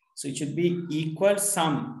 So it should be equal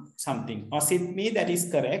sum something. Or sit me, that is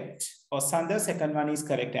correct. Or Sandra, second one is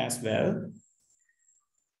correct as well.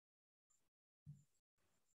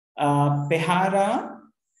 Pehara,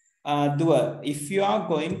 dua. If you are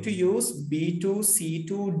going to use B2,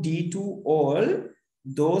 C2, D2 all,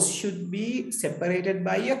 those should be separated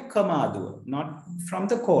by a comma, not from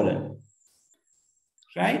the colon,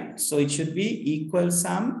 right? So it should be equal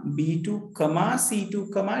sum B2 comma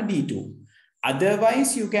C2 comma D2.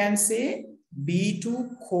 Otherwise, you can say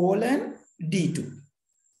B2 colon D2.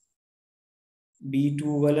 B2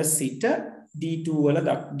 wala sita, D2 wala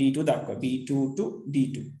D2 dakwa, B2 to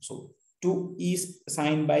D2. So 2 is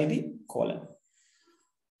assigned by the colon.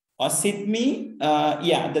 Or sit me,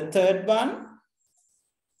 yeah, the third one.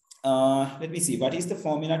 let me see, what is the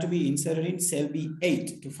formula to be inserted in cell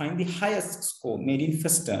B8 to find the highest score made in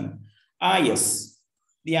first term? Yes,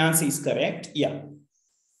 the answer is correct. Yeah.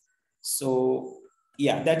 So,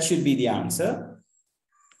 yeah, that should be the answer.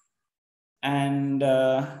 And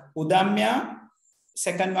Udamya,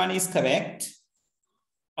 second one is correct.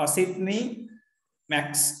 Ositni,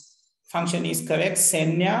 max function is correct.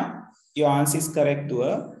 Senya, your answer is correct,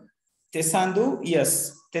 Dua. Tesandu,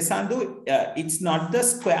 yes. Tesandu, it's not the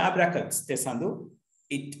square brackets, Tesandu.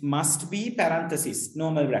 It must be parentheses,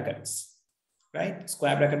 normal brackets. Right?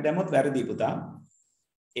 Square bracket demot varadi puta.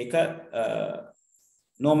 Eka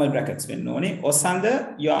normal brackets when no.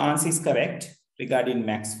 Osanda, your answer is correct regarding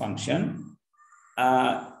max function.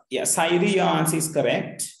 Yeah, Sairi, your answer is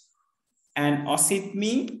correct. And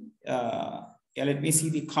Ositmi, yeah, let me see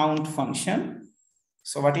the count function.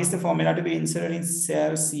 So what is the formula to be inserted in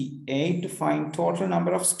cell C8 to find total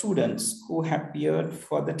number of students who have appeared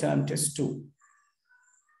for the term test 2?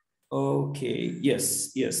 Okay,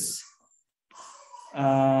 yes, yes.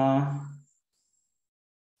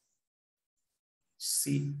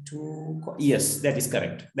 C2, yes, that is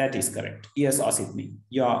correct. That is correct. Yes, Ositmi,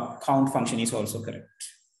 your count function is also correct.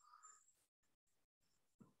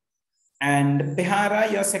 And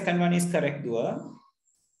Behara, your second one is correct, Dua.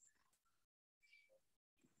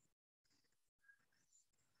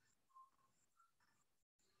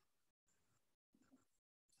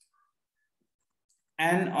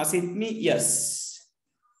 And Ositmi, yes.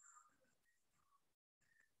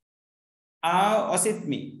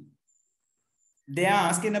 Ositmi, they are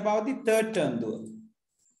asking about the third term, though.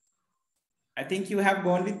 I think you have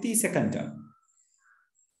gone with the second term.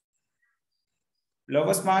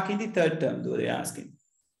 Lowest mark in the third term, though, they are asking.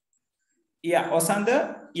 Yeah,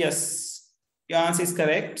 Osanda, yes, your answer is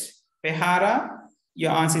correct. Pehara,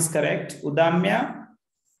 your answer is correct. Udamya,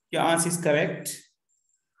 your answer is correct.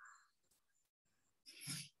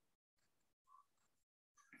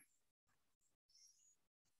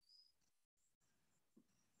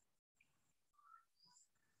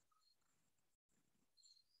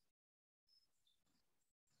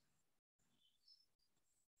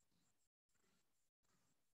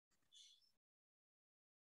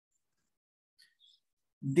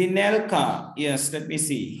 Dinelka, yes, let me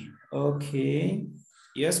see. Okay,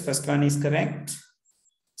 yes, first one is correct.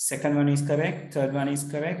 Second one is correct. Third one is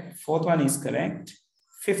correct. Fourth one is correct.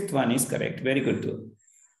 Fifth one is correct. Very good too.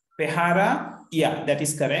 Pehara, yeah, that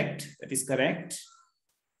is correct. That is correct.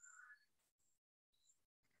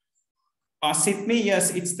 Ositmi,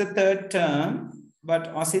 yes, it's the third term.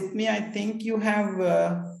 But Ositmi, I think you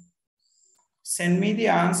have sent me the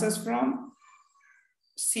answers from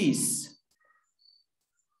C's.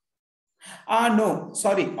 No,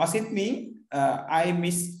 sorry, Ositmi, I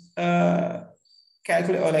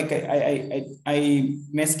calculate, or like I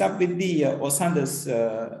messed up with the Osanda's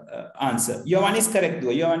answer. Your one is correct,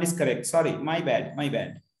 though. Your one is correct. Sorry, my bad, my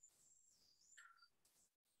bad.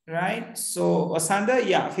 Right, so Osanda,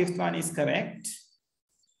 yeah, fifth one is correct.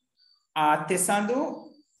 Tesandu,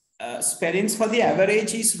 spellings for the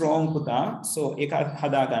average is wrong, Puta. So eka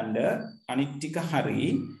hadaganda, anittika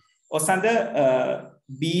hari. Osanda,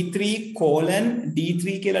 B3 colon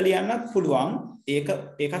D3 කියලා ලියන්නත් පුළුවන්.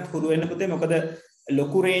 ඒකත් හුරු වෙන්න පුතේ. මොකද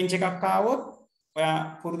ලොකු Range එකක් ආවොත්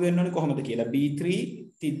ඔයා පුරුදු වෙන්න ඕනේ කොහොමද කියලා. B3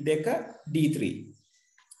 32 D3.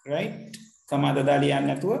 right? කමා දදා ලියන්න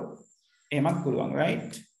නැතුව එහෙමත් පුළුවන්,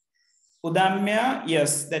 right? Udamya,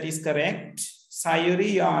 yes, that is correct.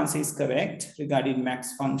 Sayuri, your answer is correct regarding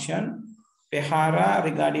max function. Pehara,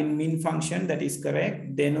 regarding min function, that is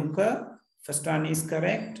correct. Denuka, first one is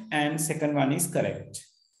correct and second one is correct.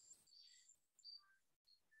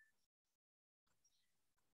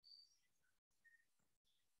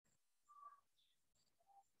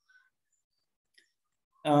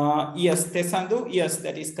 Yes, Tesandu, yes,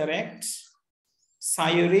 that is correct.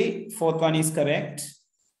 Sayuri, fourth one is correct.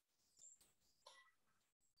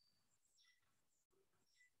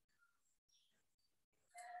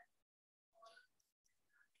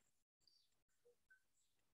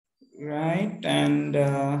 Right, and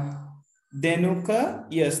Denuka,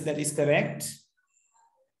 yes, that is correct.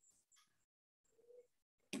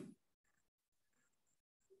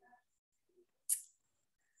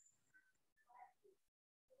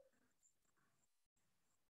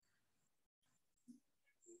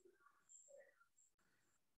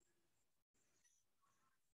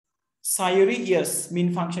 Sayuri, yes,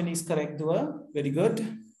 min function is correct, Dua. Very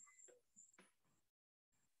good.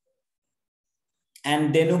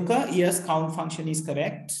 And Denuka, yes, count function is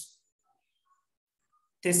correct.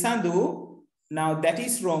 Tesandu, now that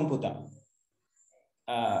is wrong, Puta.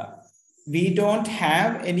 We don't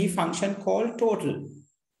have any function called total.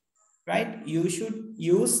 right? You should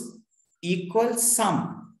use equal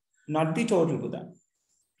sum, not the total, Buddha,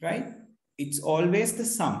 right? It's always the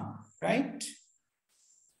sum, right?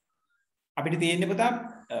 අපිට තියෙන්නේ පුතා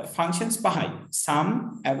functions පහයි.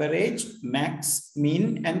 Sum, average, max,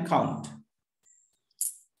 min, and count.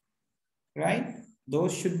 Right?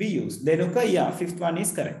 Those should be used. Denuka, yeah, fifth one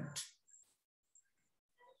is correct.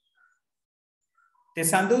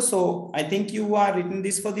 Tesandu, so I think you are written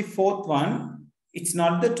this for the fourth one. It's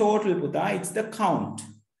not the total, Buddha, it's the count.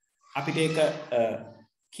 අපිට ඒක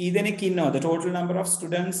කී දෙනෙක් ඉන්නවද? The total number of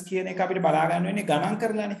students කියන එක අපිට බලා ගන්න වෙන්නේ ගණන්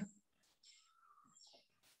කරලානේ.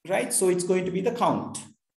 Right? So it's going to be the count.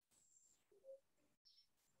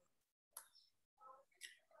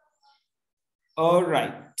 All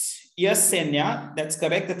right. Yes, Senya, that's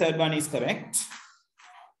correct. The third one is correct.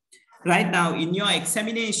 Right now, in your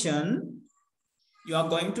examination, you are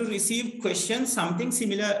going to receive questions, something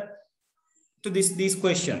similar to these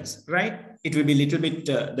questions, right? It will be a little bit,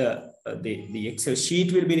 the Excel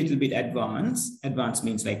sheet will be a little bit advanced. Advanced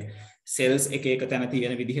means like cells එක එක තැන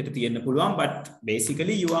තියෙන විදිහට තියෙන්න පුළුවන්, but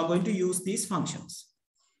basically you are going to use these functions.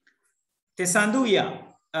 Tesandu, yeah.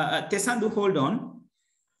 Tesandu, hold on.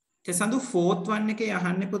 Tesandu, fourth one එකේ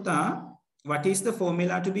අහන්නේ පුතා, what is the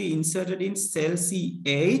formula to be inserted in cell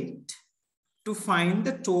C8 to find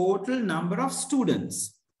the total number of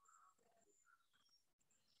students?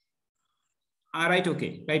 Right,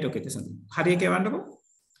 okay. Right, okay, Tesandu. හරි එක එවන්නකෝ.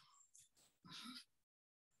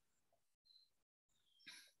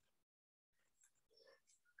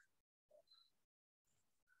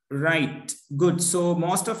 Right, good. So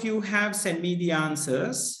most of you have sent me the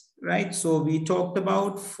answers, right? So we talked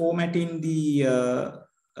about formatting the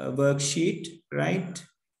worksheet, right?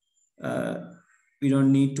 We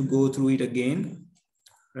don't need to go through it again,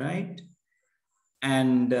 right?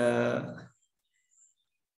 And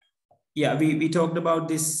yeah, we talked about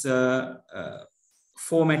this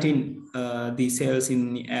formatting the cells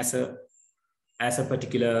in as a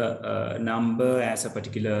particular number, as a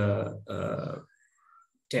particular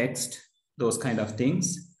text, those kind of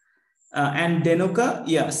things. And Denuka,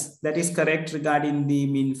 yes, that is correct regarding the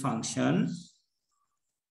min function.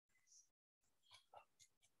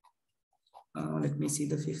 Let me see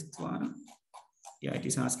the fifth one. Yeah, it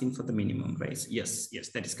is asking for the minimum price. Yes, yes,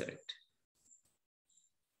 that is correct.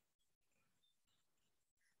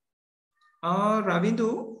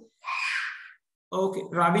 Ravindu. Okay,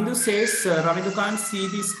 Ravindu says, Ravindu can't see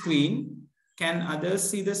the screen. Can others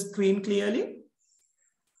see the screen clearly?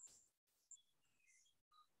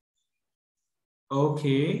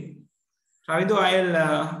 Okay, Ravindu,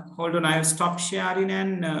 I'll hold on. I'll stop sharing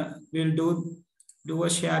and we'll do a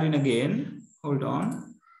sharing again. Hold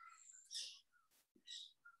on.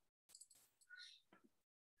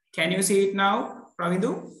 Can you see it now,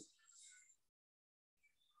 Ravindu?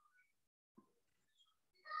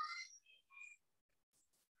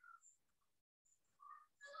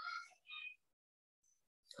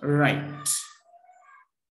 Right.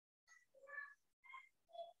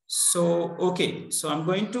 So, okay, so I'm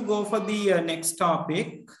going to go for the next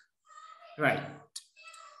topic, right?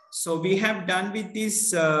 So we have done with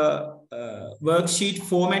this worksheet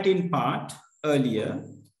formatting part earlier.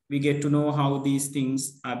 We get to know how these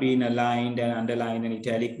things are being aligned and underlined and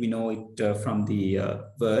italic. We know it from the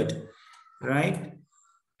Word, right?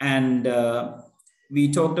 And we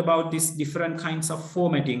talked about these different kinds of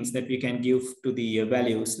formattings that we can give to the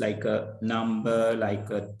values, like a number, like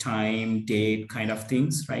a time, date kind of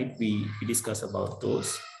things, right? We discuss about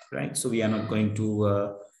those, right? So we are not going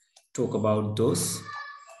to talk about those,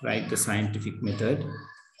 right? The scientific method.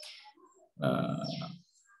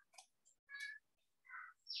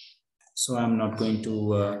 So I'm not going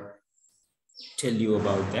to tell you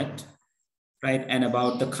about that. Right, and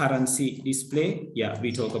about the currency display, yeah,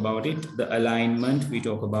 we talk about it. The alignment, we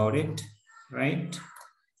talk about it, right?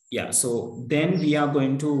 Yeah, so then we are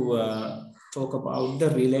going to talk about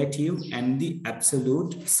the relative and the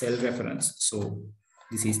absolute cell reference. So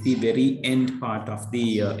this is the very end part of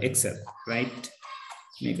the Excel, right?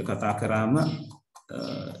 Make a kata karama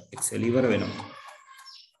Excel ඉවර වෙනවා.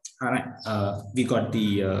 All right, we got the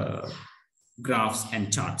graphs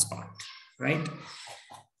and charts part, right?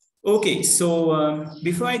 Okay, so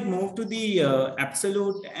before I move to the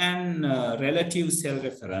absolute and relative cell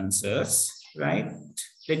references, right?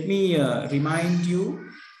 Let me remind you,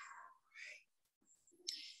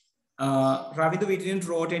 Ravindu, we didn't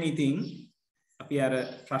wrote anything. අපි අර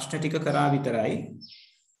ප්‍රශ්න ටික කරා විතරයි.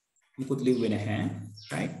 මුකුත් ලිව්වේ නැහැ,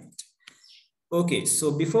 right? Okay,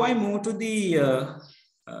 so before I move to the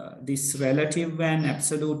this relative and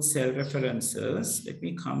absolute cell references, let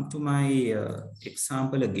me come to my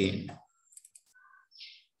example again.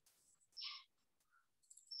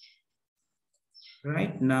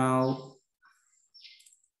 Right now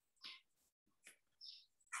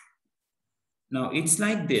it's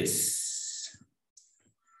like this.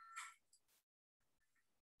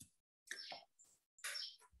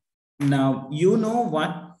 Now you know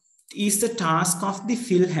what is the task of the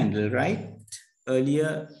fill handle, right?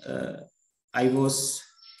 Earlier I was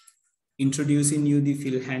introducing you the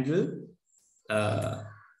fill handle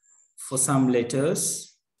for some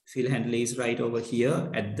letters. Fill handle is right over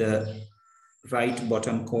here at the right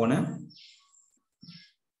bottom corner.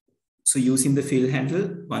 So using the fill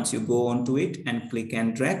handle, once you go onto it and click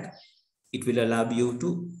and drag, it will allow you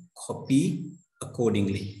to copy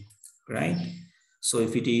accordingly, right? So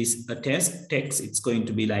if it is a text, it's going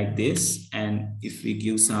to be like this. And if we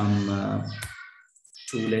give some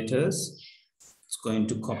 2 letters, it's going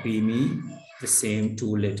to copy me the same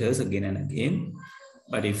 2 letters again and again.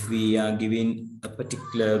 But if we are giving a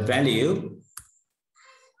particular value,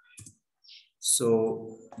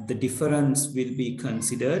 so the difference will be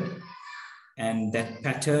considered and that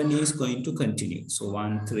pattern is going to continue. So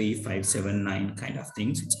 1, 3, 5, 7, 9 kind of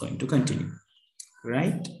things, it's going to continue,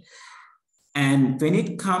 right? And when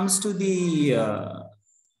it comes to the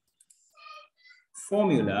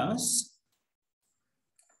formulas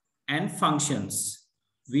and functions,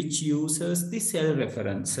 which uses the cell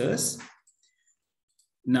references,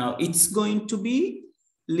 now it's going to be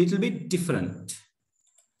a little bit different,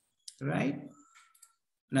 right?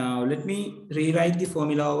 Now let me rewrite the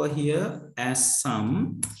formula over here as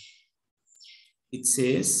sum. It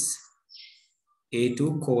says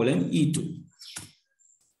A2 colon E2,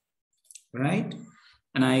 right?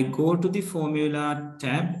 And I go to the formula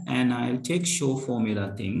tab and I'll take show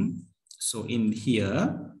formula thing. So in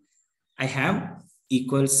here, I have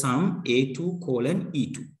equal sum A2 colon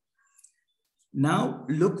E2. Now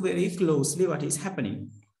look very closely what is happening.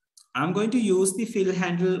 I'm going to use the fill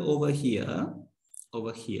handle over here.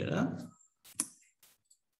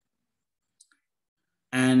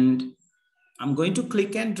 And I'm going to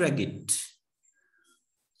click and drag it.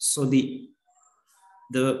 So the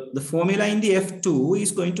formula in the F2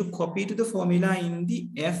 is going to copy to the formula in the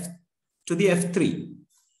F3.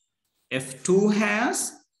 F2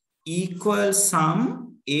 has equal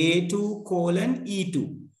sum A2 colon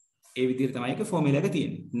E2.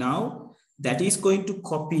 Now that is going to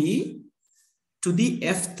copy to the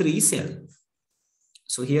F3 cell.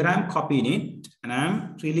 So here I'm copying it and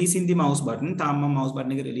I'm releasing the mouse button. Mouse button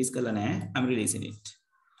release I'm releasing it.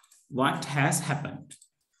 What has happened?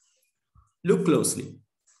 Look closely.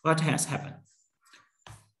 What has happened?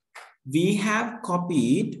 We have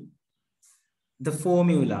copied the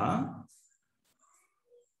formula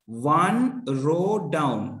 1 row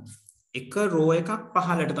down. Ek row ekak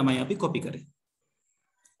pahalata tamai api copy kare.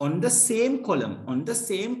 On the same column,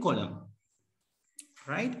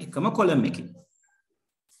 right? Ekama column making.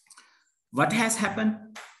 What has happened?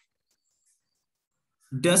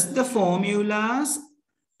 Does the formulas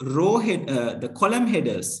the column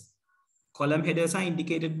headers are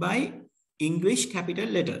indicated by English capital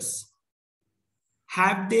letters.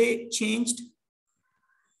 Have they changed?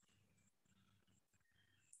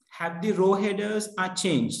 Have the row headers are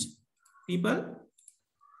changed? People?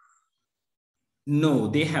 No,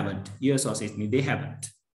 they haven't. Yes, or says me, they haven't.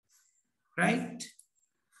 Right?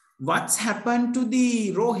 What's happened to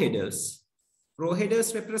the row headers? Row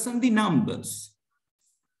headers represent the numbers.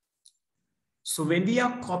 So when we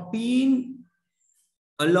are copying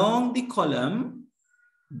along the column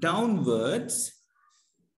downwards,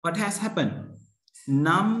 what has happened?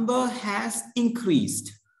 Number has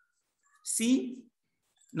increased. See,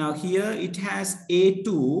 now here it has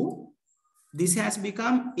A2. This has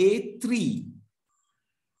become A3.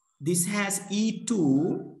 This has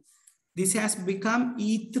E2. This has become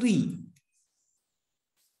E3.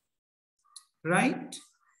 Right?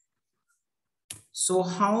 So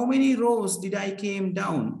how many rows did I came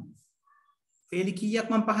down? Peli kiyak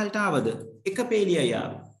man pahalta avada? Eka peliya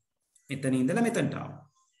yawa. Metana indala metanta awa.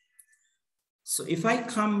 So if I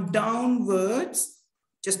come downwards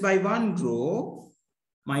just by 1 row,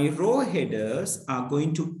 my row headers are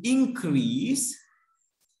going to increase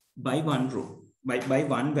by 1 row, by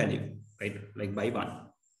 1 value, right? Like by 1.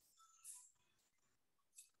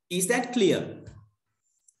 Is that clear?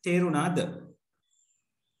 Terunada.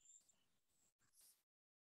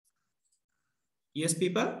 Yes,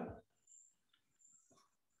 people?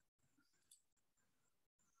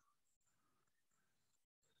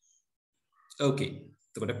 Okay.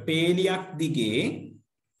 So peliyak dige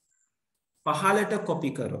pahalata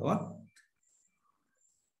copy karot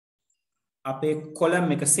ape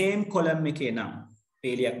column එක same column එකේ නම්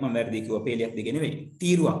පේලියක් මම වැරදි කිව්වා පේලියක් දිගේ නෙවෙයි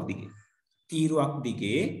තීරුවක්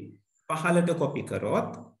දිගේ පහළට copy කරොත්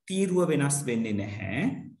තීරුව වෙනස් වෙන්නේ නැහැ.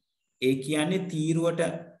 ඒ කියන්නේ තීරුවට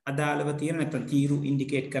අදාළව තියෙන නැත්නම් තීරු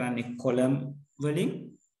indicate කරන්නේ column වලින්.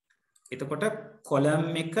 එතකොට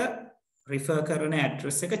column එක refer කරන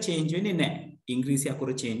address එක change වෙන්නේ නැහැ. ඉංග්‍රීසි අකුර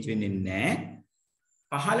change වෙන්නේ නැහැ.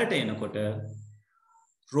 පහළට එනකොට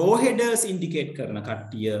row headers indicate කරන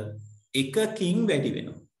කට්ටිය එකකින් වැඩි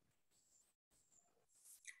වෙනවා.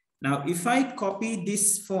 Now if I copy this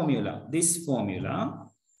formula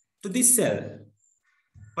to this cell,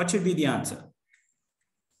 what should be the answer?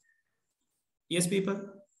 Yes, people,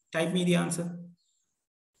 type me the answer.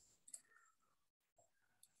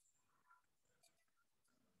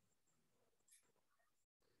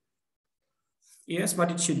 Yes,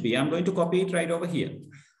 what it should be. I'm going to copy it right over here.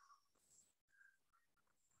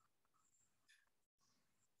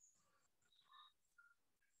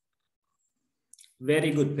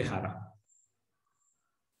 Very good, Pehara.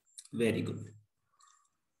 Very good.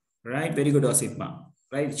 Right, very good, Ositma.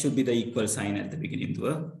 Right, it should be the equal sign at the beginning of the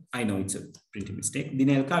word. I know it's a printing mistake.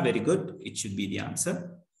 Dinelka, very good. It should be the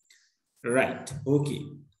answer. Right, okay.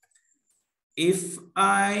 If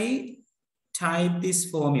I type this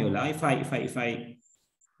formula, if I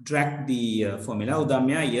drag the formula,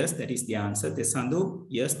 Udamya, yes, that is the answer. Desandu,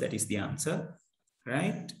 yes, that is the answer.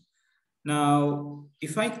 Right. Now,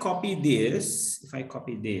 if I copy this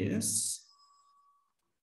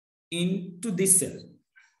into this cell,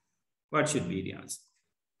 what should be the answer?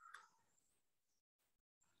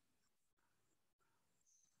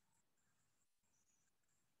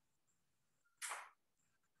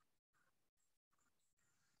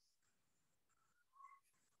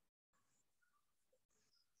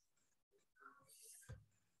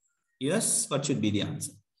 Yes, what should be the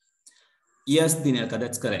answer? Yes, Dinelka,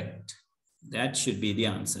 that's correct. That should be the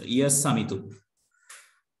answer. Yes, Samitu.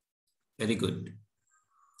 Very good.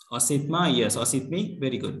 Ositma, yes. Ositmi,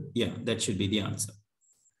 very good. Yeah, that should be the answer.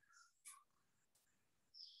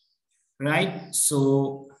 Right.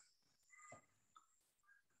 So,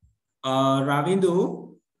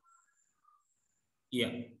 Ravindu, yeah,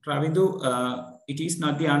 Ravindu, it is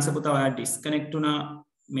not the answer, but I disconnect to na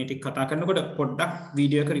meeting kata karna koda product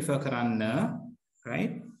video ka refer karanna,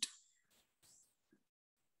 right?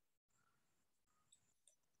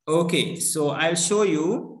 Okay, so I'll show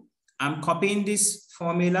you. I'm copying this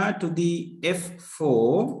formula to the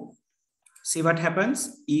F4. See what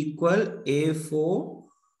happens? Equal A4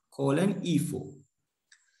 colon E4.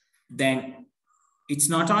 Then it's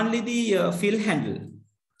not only the fill handle,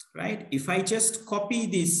 right? If I just copy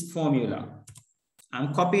this formula,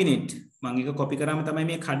 I'm copying it. Mangika copy karama tamai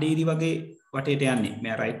me khadiri wage watete yanne. Me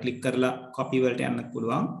right click karla copy වලට යන්න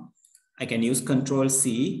පුළුවන්. I can use Control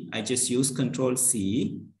C. I just use Control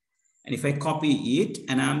C. And if I copy it,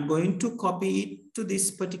 and I'm going to copy it to this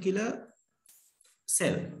particular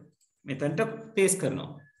cell, metanta paste karna.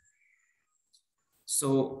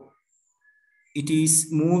 So it is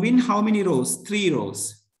moving how many rows? 3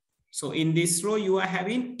 rows. So in this row, you are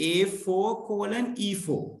having A4 colon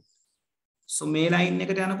E4. So මේ line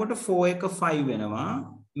එකට යනකොට 4 එක 5 වෙනවා.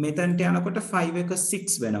 මෙතනට යනකොට 5 එක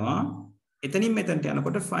 6 වෙනවා. එතනින් මෙතනට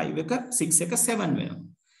යනකොට 5 එක 6 එක 7 වෙනවා.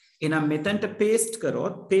 එහෙනම් මෙතනට paste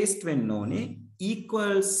කරොත් paste වෙන්න ඕනේ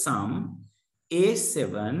equal sum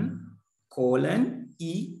A7 colon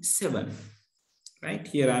E7. Right?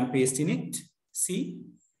 Here I'm pasting it. See?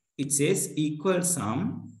 It says equal sum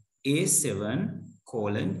A7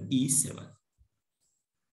 colon E7.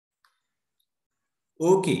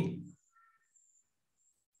 Okay.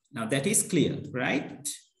 Now that is clear, right?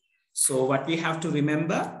 So what we have to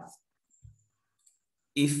remember,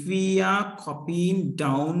 if we are copying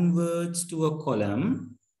downwards to a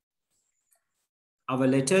column, our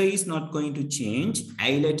letter is not going to change.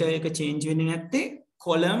 I letter එක change වෙන්නේ නැත්තේ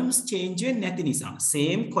columns change වෙන්නේ නැති නිසා.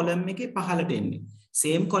 Same column එකේ පහළට එන්නේ.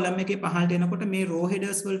 Same column එකේ පහළට එනකොට මේ row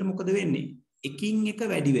headers වලට මොකද වෙන්නේ? එකින් එක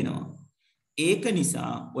වැඩි වෙනවා. ඒක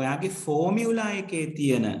නිසා ඔයාගේ formula එකේ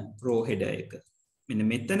තියෙන row header එක මෙන්න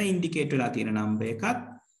මෙතන indicate වෙලා තියෙන number එකත්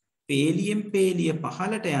පේලියෙන් පේලිය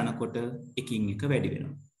පහළට යනකොට එකින් එක වැඩි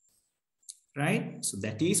වෙනවා. Right? So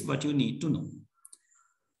that is what you need to know.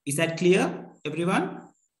 Is that clear, everyone?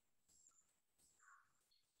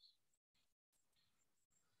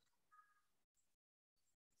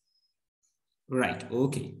 Right,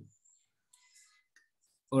 okay.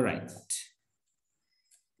 All right.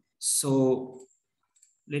 So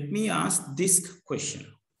let me ask this question,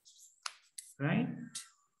 right?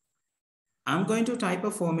 I'm going to type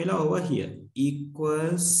a formula over here,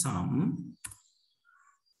 equals sum.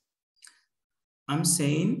 I'm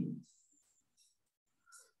saying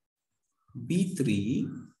B3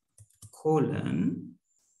 colon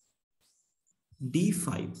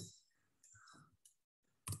D5.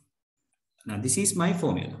 Now this is my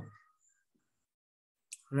formula,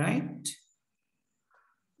 right?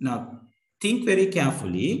 Now think very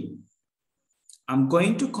carefully. I'm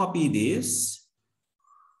going to copy this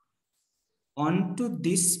onto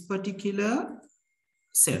this particular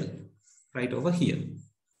cell right over here,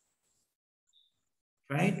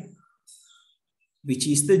 right? Which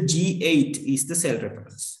is the G8 is the cell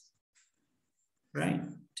reference, right?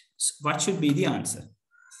 So what should be the answer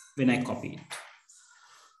when I copy it?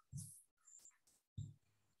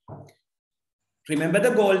 Remember the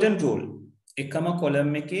golden rule. Ekama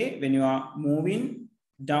column eke, when you are moving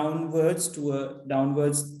downwards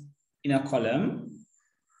in a column,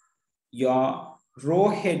 your row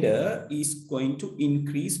header is going to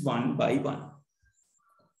increase one by one.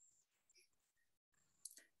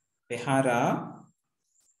 Behara,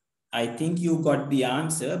 I think you got the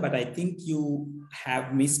answer, but I think you have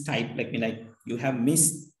mistyped, like you have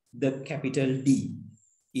missed the capital D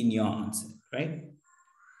in your answer, right?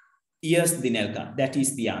 Yes, Dinelka, that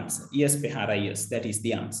is the answer. Yes, Behara, yes, that is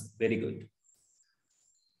the answer. Very good.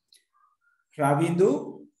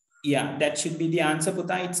 Ravindu, yeah, that should be the answer,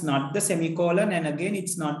 Puta. It's not the semicolon, and again,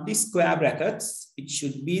 it's not the square brackets. It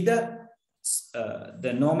should be the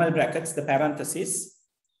normal brackets, the parenthesis,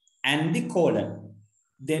 and the colon.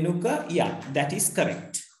 Denuka, yeah, that is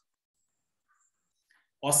correct.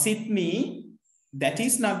 Ositmi, that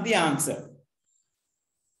is not the answer.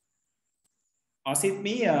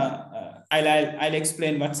 Ositmi, I'll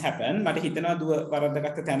explain what's happened. Mata hitana duwa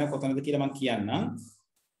waradagata thana kotanada kiyala man kiyanna.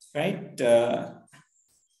 Right?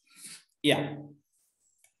 Yeah.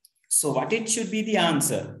 So what it should be the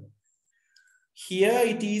answer? Here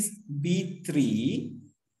it is B3.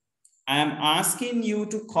 I am asking you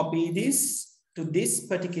to copy this to this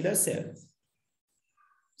particular cell.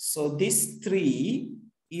 So this 3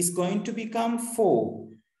 is going to become 4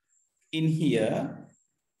 in here,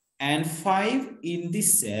 and 5 in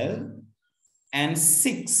this cell, and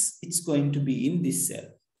 6 it's going to be in this cell.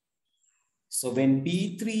 So when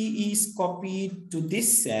B3 is copied to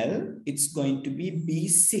this cell, it's going to be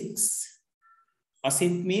B6.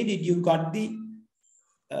 Asitmi, did you got the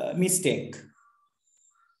mistake?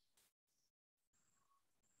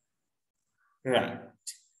 Right.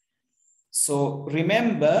 So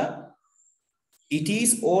remember, it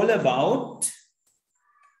is all about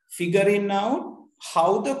figuring out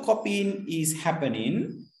how the copying is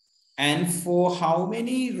happening and for how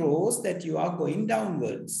many rows that you are going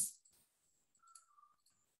downwards.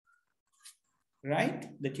 Right?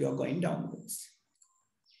 That you are going downwards.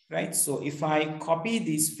 Right? So if I copy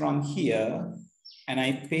this from here and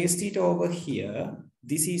I paste it over here,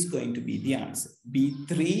 this is going to be the answer.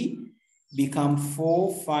 B3 become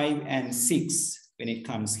 4, 5, and 6 when it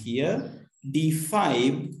comes here.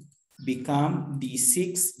 D5 become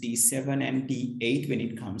D6, D7, and D8 when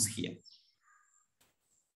it comes here.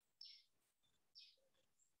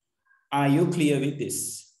 Are you clear with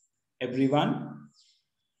this, everyone?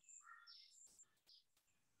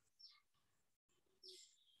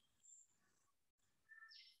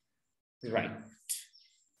 Right.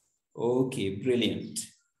 Okay, brilliant.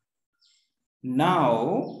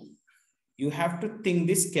 Now, you have to think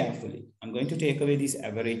this carefully. I'm going to take away this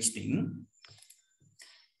average thing.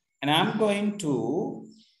 And I'm going to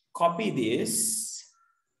copy this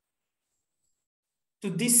to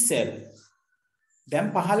this cell.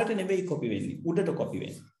 Then pahalata nebe copy venni. Udata copy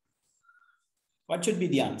venni. What should be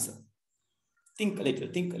the answer? Think a little,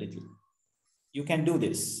 think a little. You can do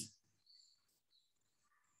this.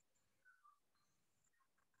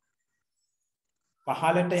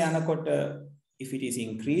 Pahalata yanakota, if it is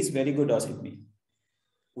increase, very good, Osipmi.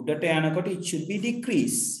 Udata yanakota, it should be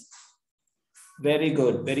decrease. Very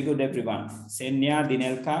good, everyone. Senya,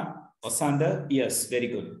 Dinelka, Osanda, yes, very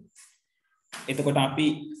good. එතකොට අපි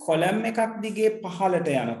column එකක් දිගේ පහළට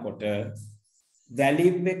යනකොට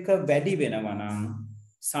value එක වැඩි වෙනවා නම්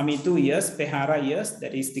Samitu, yes, Pehara, yes,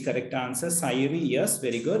 that is the correct answer. Sayuri, yes,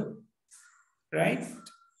 very good. Right?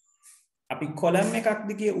 අපි කොලම් එකක්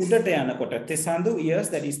දිගේ උඩට යනකොට Tesandu, yes,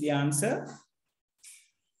 that is the answer.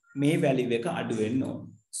 මේ value එක අඩු වෙන්න ඕන.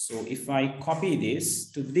 So if I copy this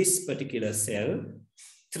to this particular cell,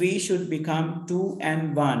 3 should become 2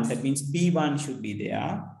 and 1. That means B1 should be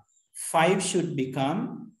there. 5 should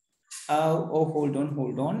become, hold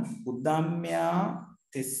on. Udamya,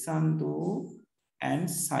 Tesandu, and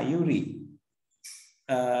Sayuri.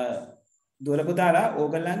 Dolapudara,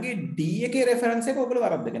 Ogalangi, D එක reference එක ඔගොල්ලෝ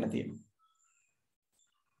වරද්දගෙන තියෙනවා.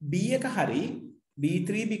 B එක හරි,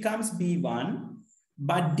 B3 becomes B1,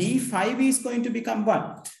 but D5 is going to become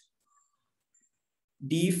what?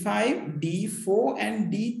 D5, D4,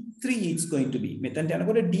 and D3 it's going to be. මෙතනට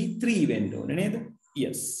යනකොට D3 වෙන්න ඕනේ නේද?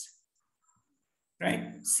 Yes.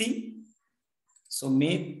 right? See, so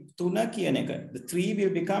may tuna කියන එක, the 3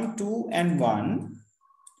 will become 2 and 1,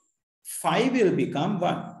 5 will become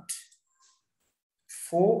what?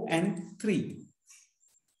 4 and 3,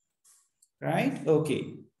 right?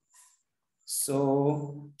 Okay.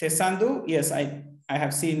 So Tesandu, yes, I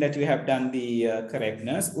have seen that you have done the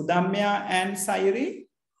correctness. Udamya and Sairi,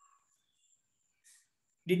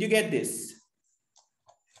 did you get this?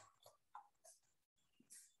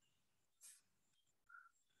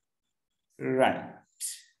 Right.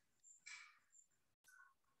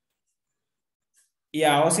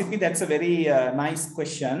 Yeah, Osippi, that's a very nice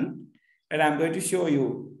question. And I'm going to show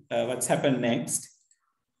you what's happened next.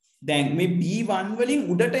 Then me B1 වලින්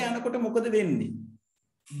උඩට යනකොට මොකද වෙන්නේ?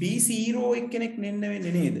 B0 එක්කෙනෙක් නෙන්න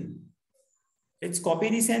වෙන්නේ නේද? Let's copy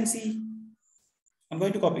this and see. I'm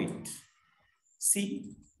going to copy it.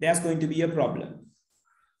 See, there's going to be a problem.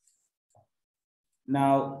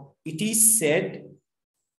 Now, it is said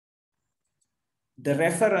the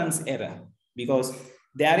reference error, because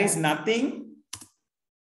there is nothing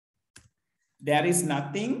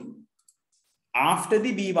after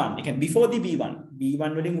the B1. Again, before the B1.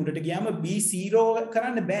 B1 වලින් උඩට ගියාම B0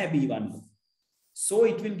 කරන්න බෑ B1. So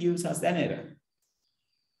it will give us an error.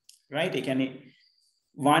 Right? ඒ කියන්නේ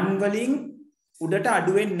 1 වලින් උඩට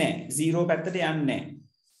අඩු වෙන්නේ නැහැ. 0 පැත්තට යන්නේ නැහැ.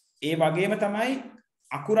 ඒ වගේම තමයි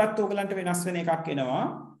අකුරත් ඕගලන්ට වෙනස් වෙන එකක් එනවා.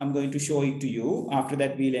 I'm going to show it to you. After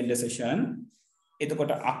that we'll end the session.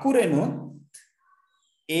 එතකොට අකුරෙනුත්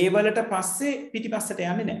ඒ වලට පස්සේ පිටිපස්සට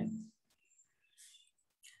යන්නේ නැහැ.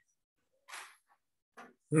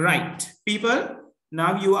 Right, people,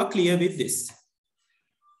 now you are clear with this.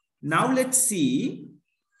 Now let's see.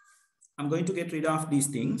 I'm going to get rid of these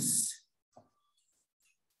things.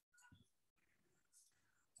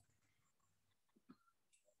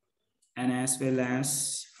 And as well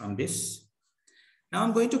as from this. Now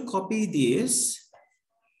I'm going to copy this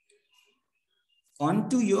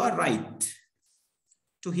onto your right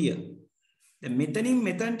to here. The මෙතනින්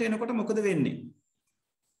මෙතනට එනකොට මොකද වෙන්නේ?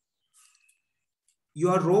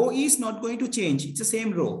 Your row is not going to change. It's the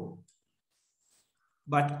same row.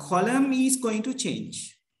 But column is going to change.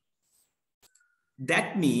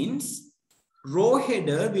 That means row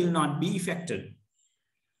header will not be affected,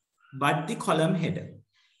 but the column header.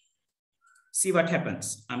 See what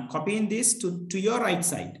happens. I'm copying this to your right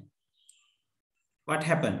side. What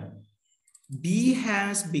happened? B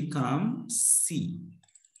has become C.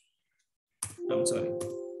 I'm sorry.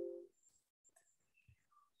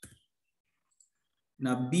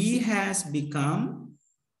 Now B has become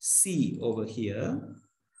C over here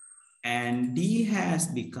and D has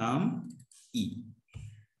become E.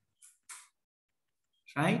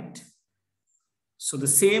 Right? So the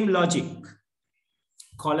same logic.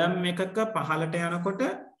 Column එකක පහළට යනකොට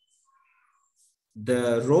the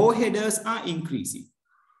row headers are increasing.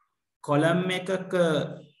 Column එකක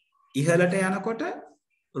ඉහළට යනකොට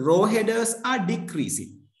row headers are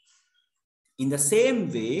decreasing. In the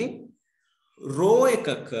same way, row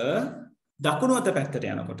එකක දකුණු අත පැත්තට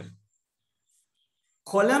යනකොට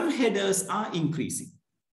column headers are increasing.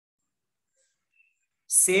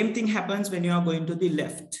 Same thing happens when you are going to the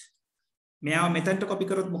left. මෙයාව මෙතනට copy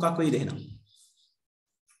කරොත් මොකක් වෙයිද එහෙනම්?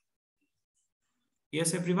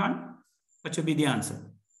 Yes, everyone? What should be the answer?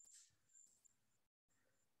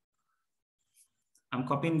 I'm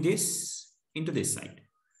copying this into this side.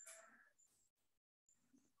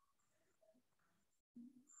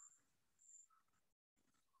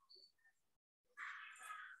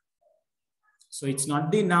 So it's not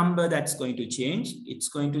the number that's going to change. It's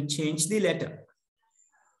going to change the letter.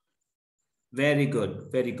 Very good.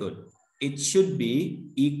 Very good. It should be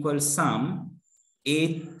equal sum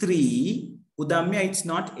A3. Udamya, it's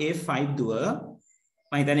not A5 duwa.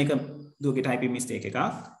 Typing mistake.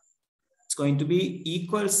 It's going to be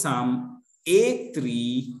equal sum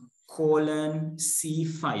A3 colon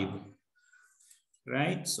C5.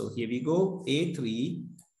 Right? So here we go. A3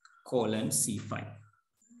 colon C5.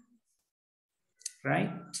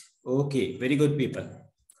 Right? Okay. Very good, people.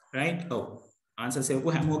 Right? Oh, answer se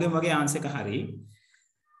answer kahari.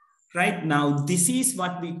 Right now, this is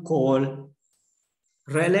what we call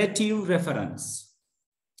relative reference.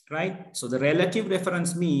 Right? So the relative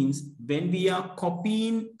reference means when we are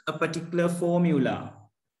copying a particular formula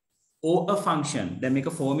or a function, then make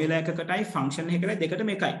a formula එකකටයි function එකකටයි දෙකටම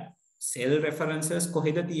එකයි. Cell references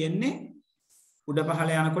කොහෙද තියෙන්නේ? උඩ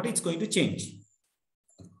පහළ යනකොට it's going to change.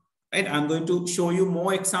 Right? I'm going to show you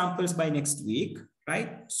more examples by next week.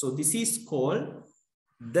 Right? So this is called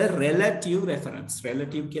the relative reference.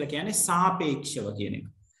 Relative කියලා කියන්නේ සාපේක්ෂව කියන එක.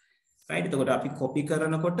 Right? එතකොට අපි copy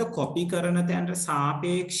කරනකොට copy කරන තැනට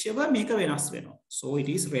සාපේක්ෂව මේක වෙනස් වෙනවා. So it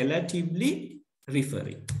is relatively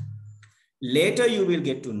referring. Later, you will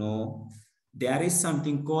get to know there is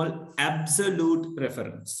something called absolute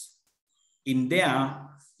reference. In there,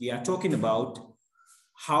 we are talking about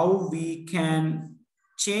how we can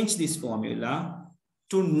change this formula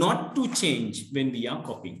to not to change when we are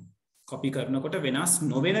copying. Copy කරනකොට වෙනස්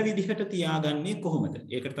නොවන විදිහට තියාගන්නේ කොහොමද?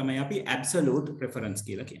 ඒකට තමයි අපි absolute reference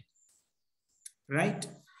කියලා කියන්නේ. Right?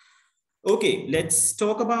 Okay, let's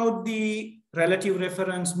talk about the relative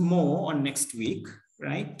reference more on next week,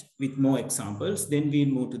 right? With more examples, then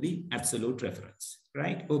we'll move to the absolute reference,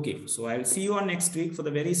 right? Okay, so I'll see you on next week for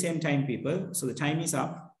the very same time, people. So the time is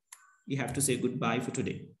up. We have to say goodbye for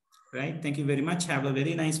today, right? Thank you very much. Have a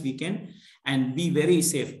very nice weekend and be very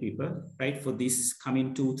safe, people, right? For this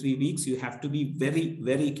coming 2-3 weeks, you have to be very,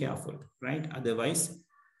 very careful, right? Otherwise,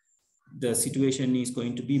 the situation is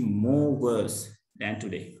going to be more worse than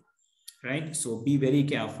today, right? So be very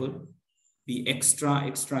careful, be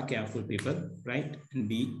extra careful, people, right?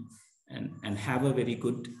 And have a very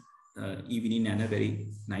good evening and a very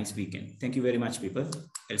nice weekend. Thank you very much, people.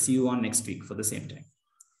 I'll see you on next week for the same time.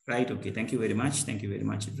 Right, okay, thank you very much. Thank you very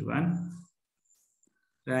much, everyone.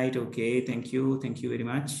 Right, okay, thank you very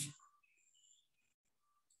much.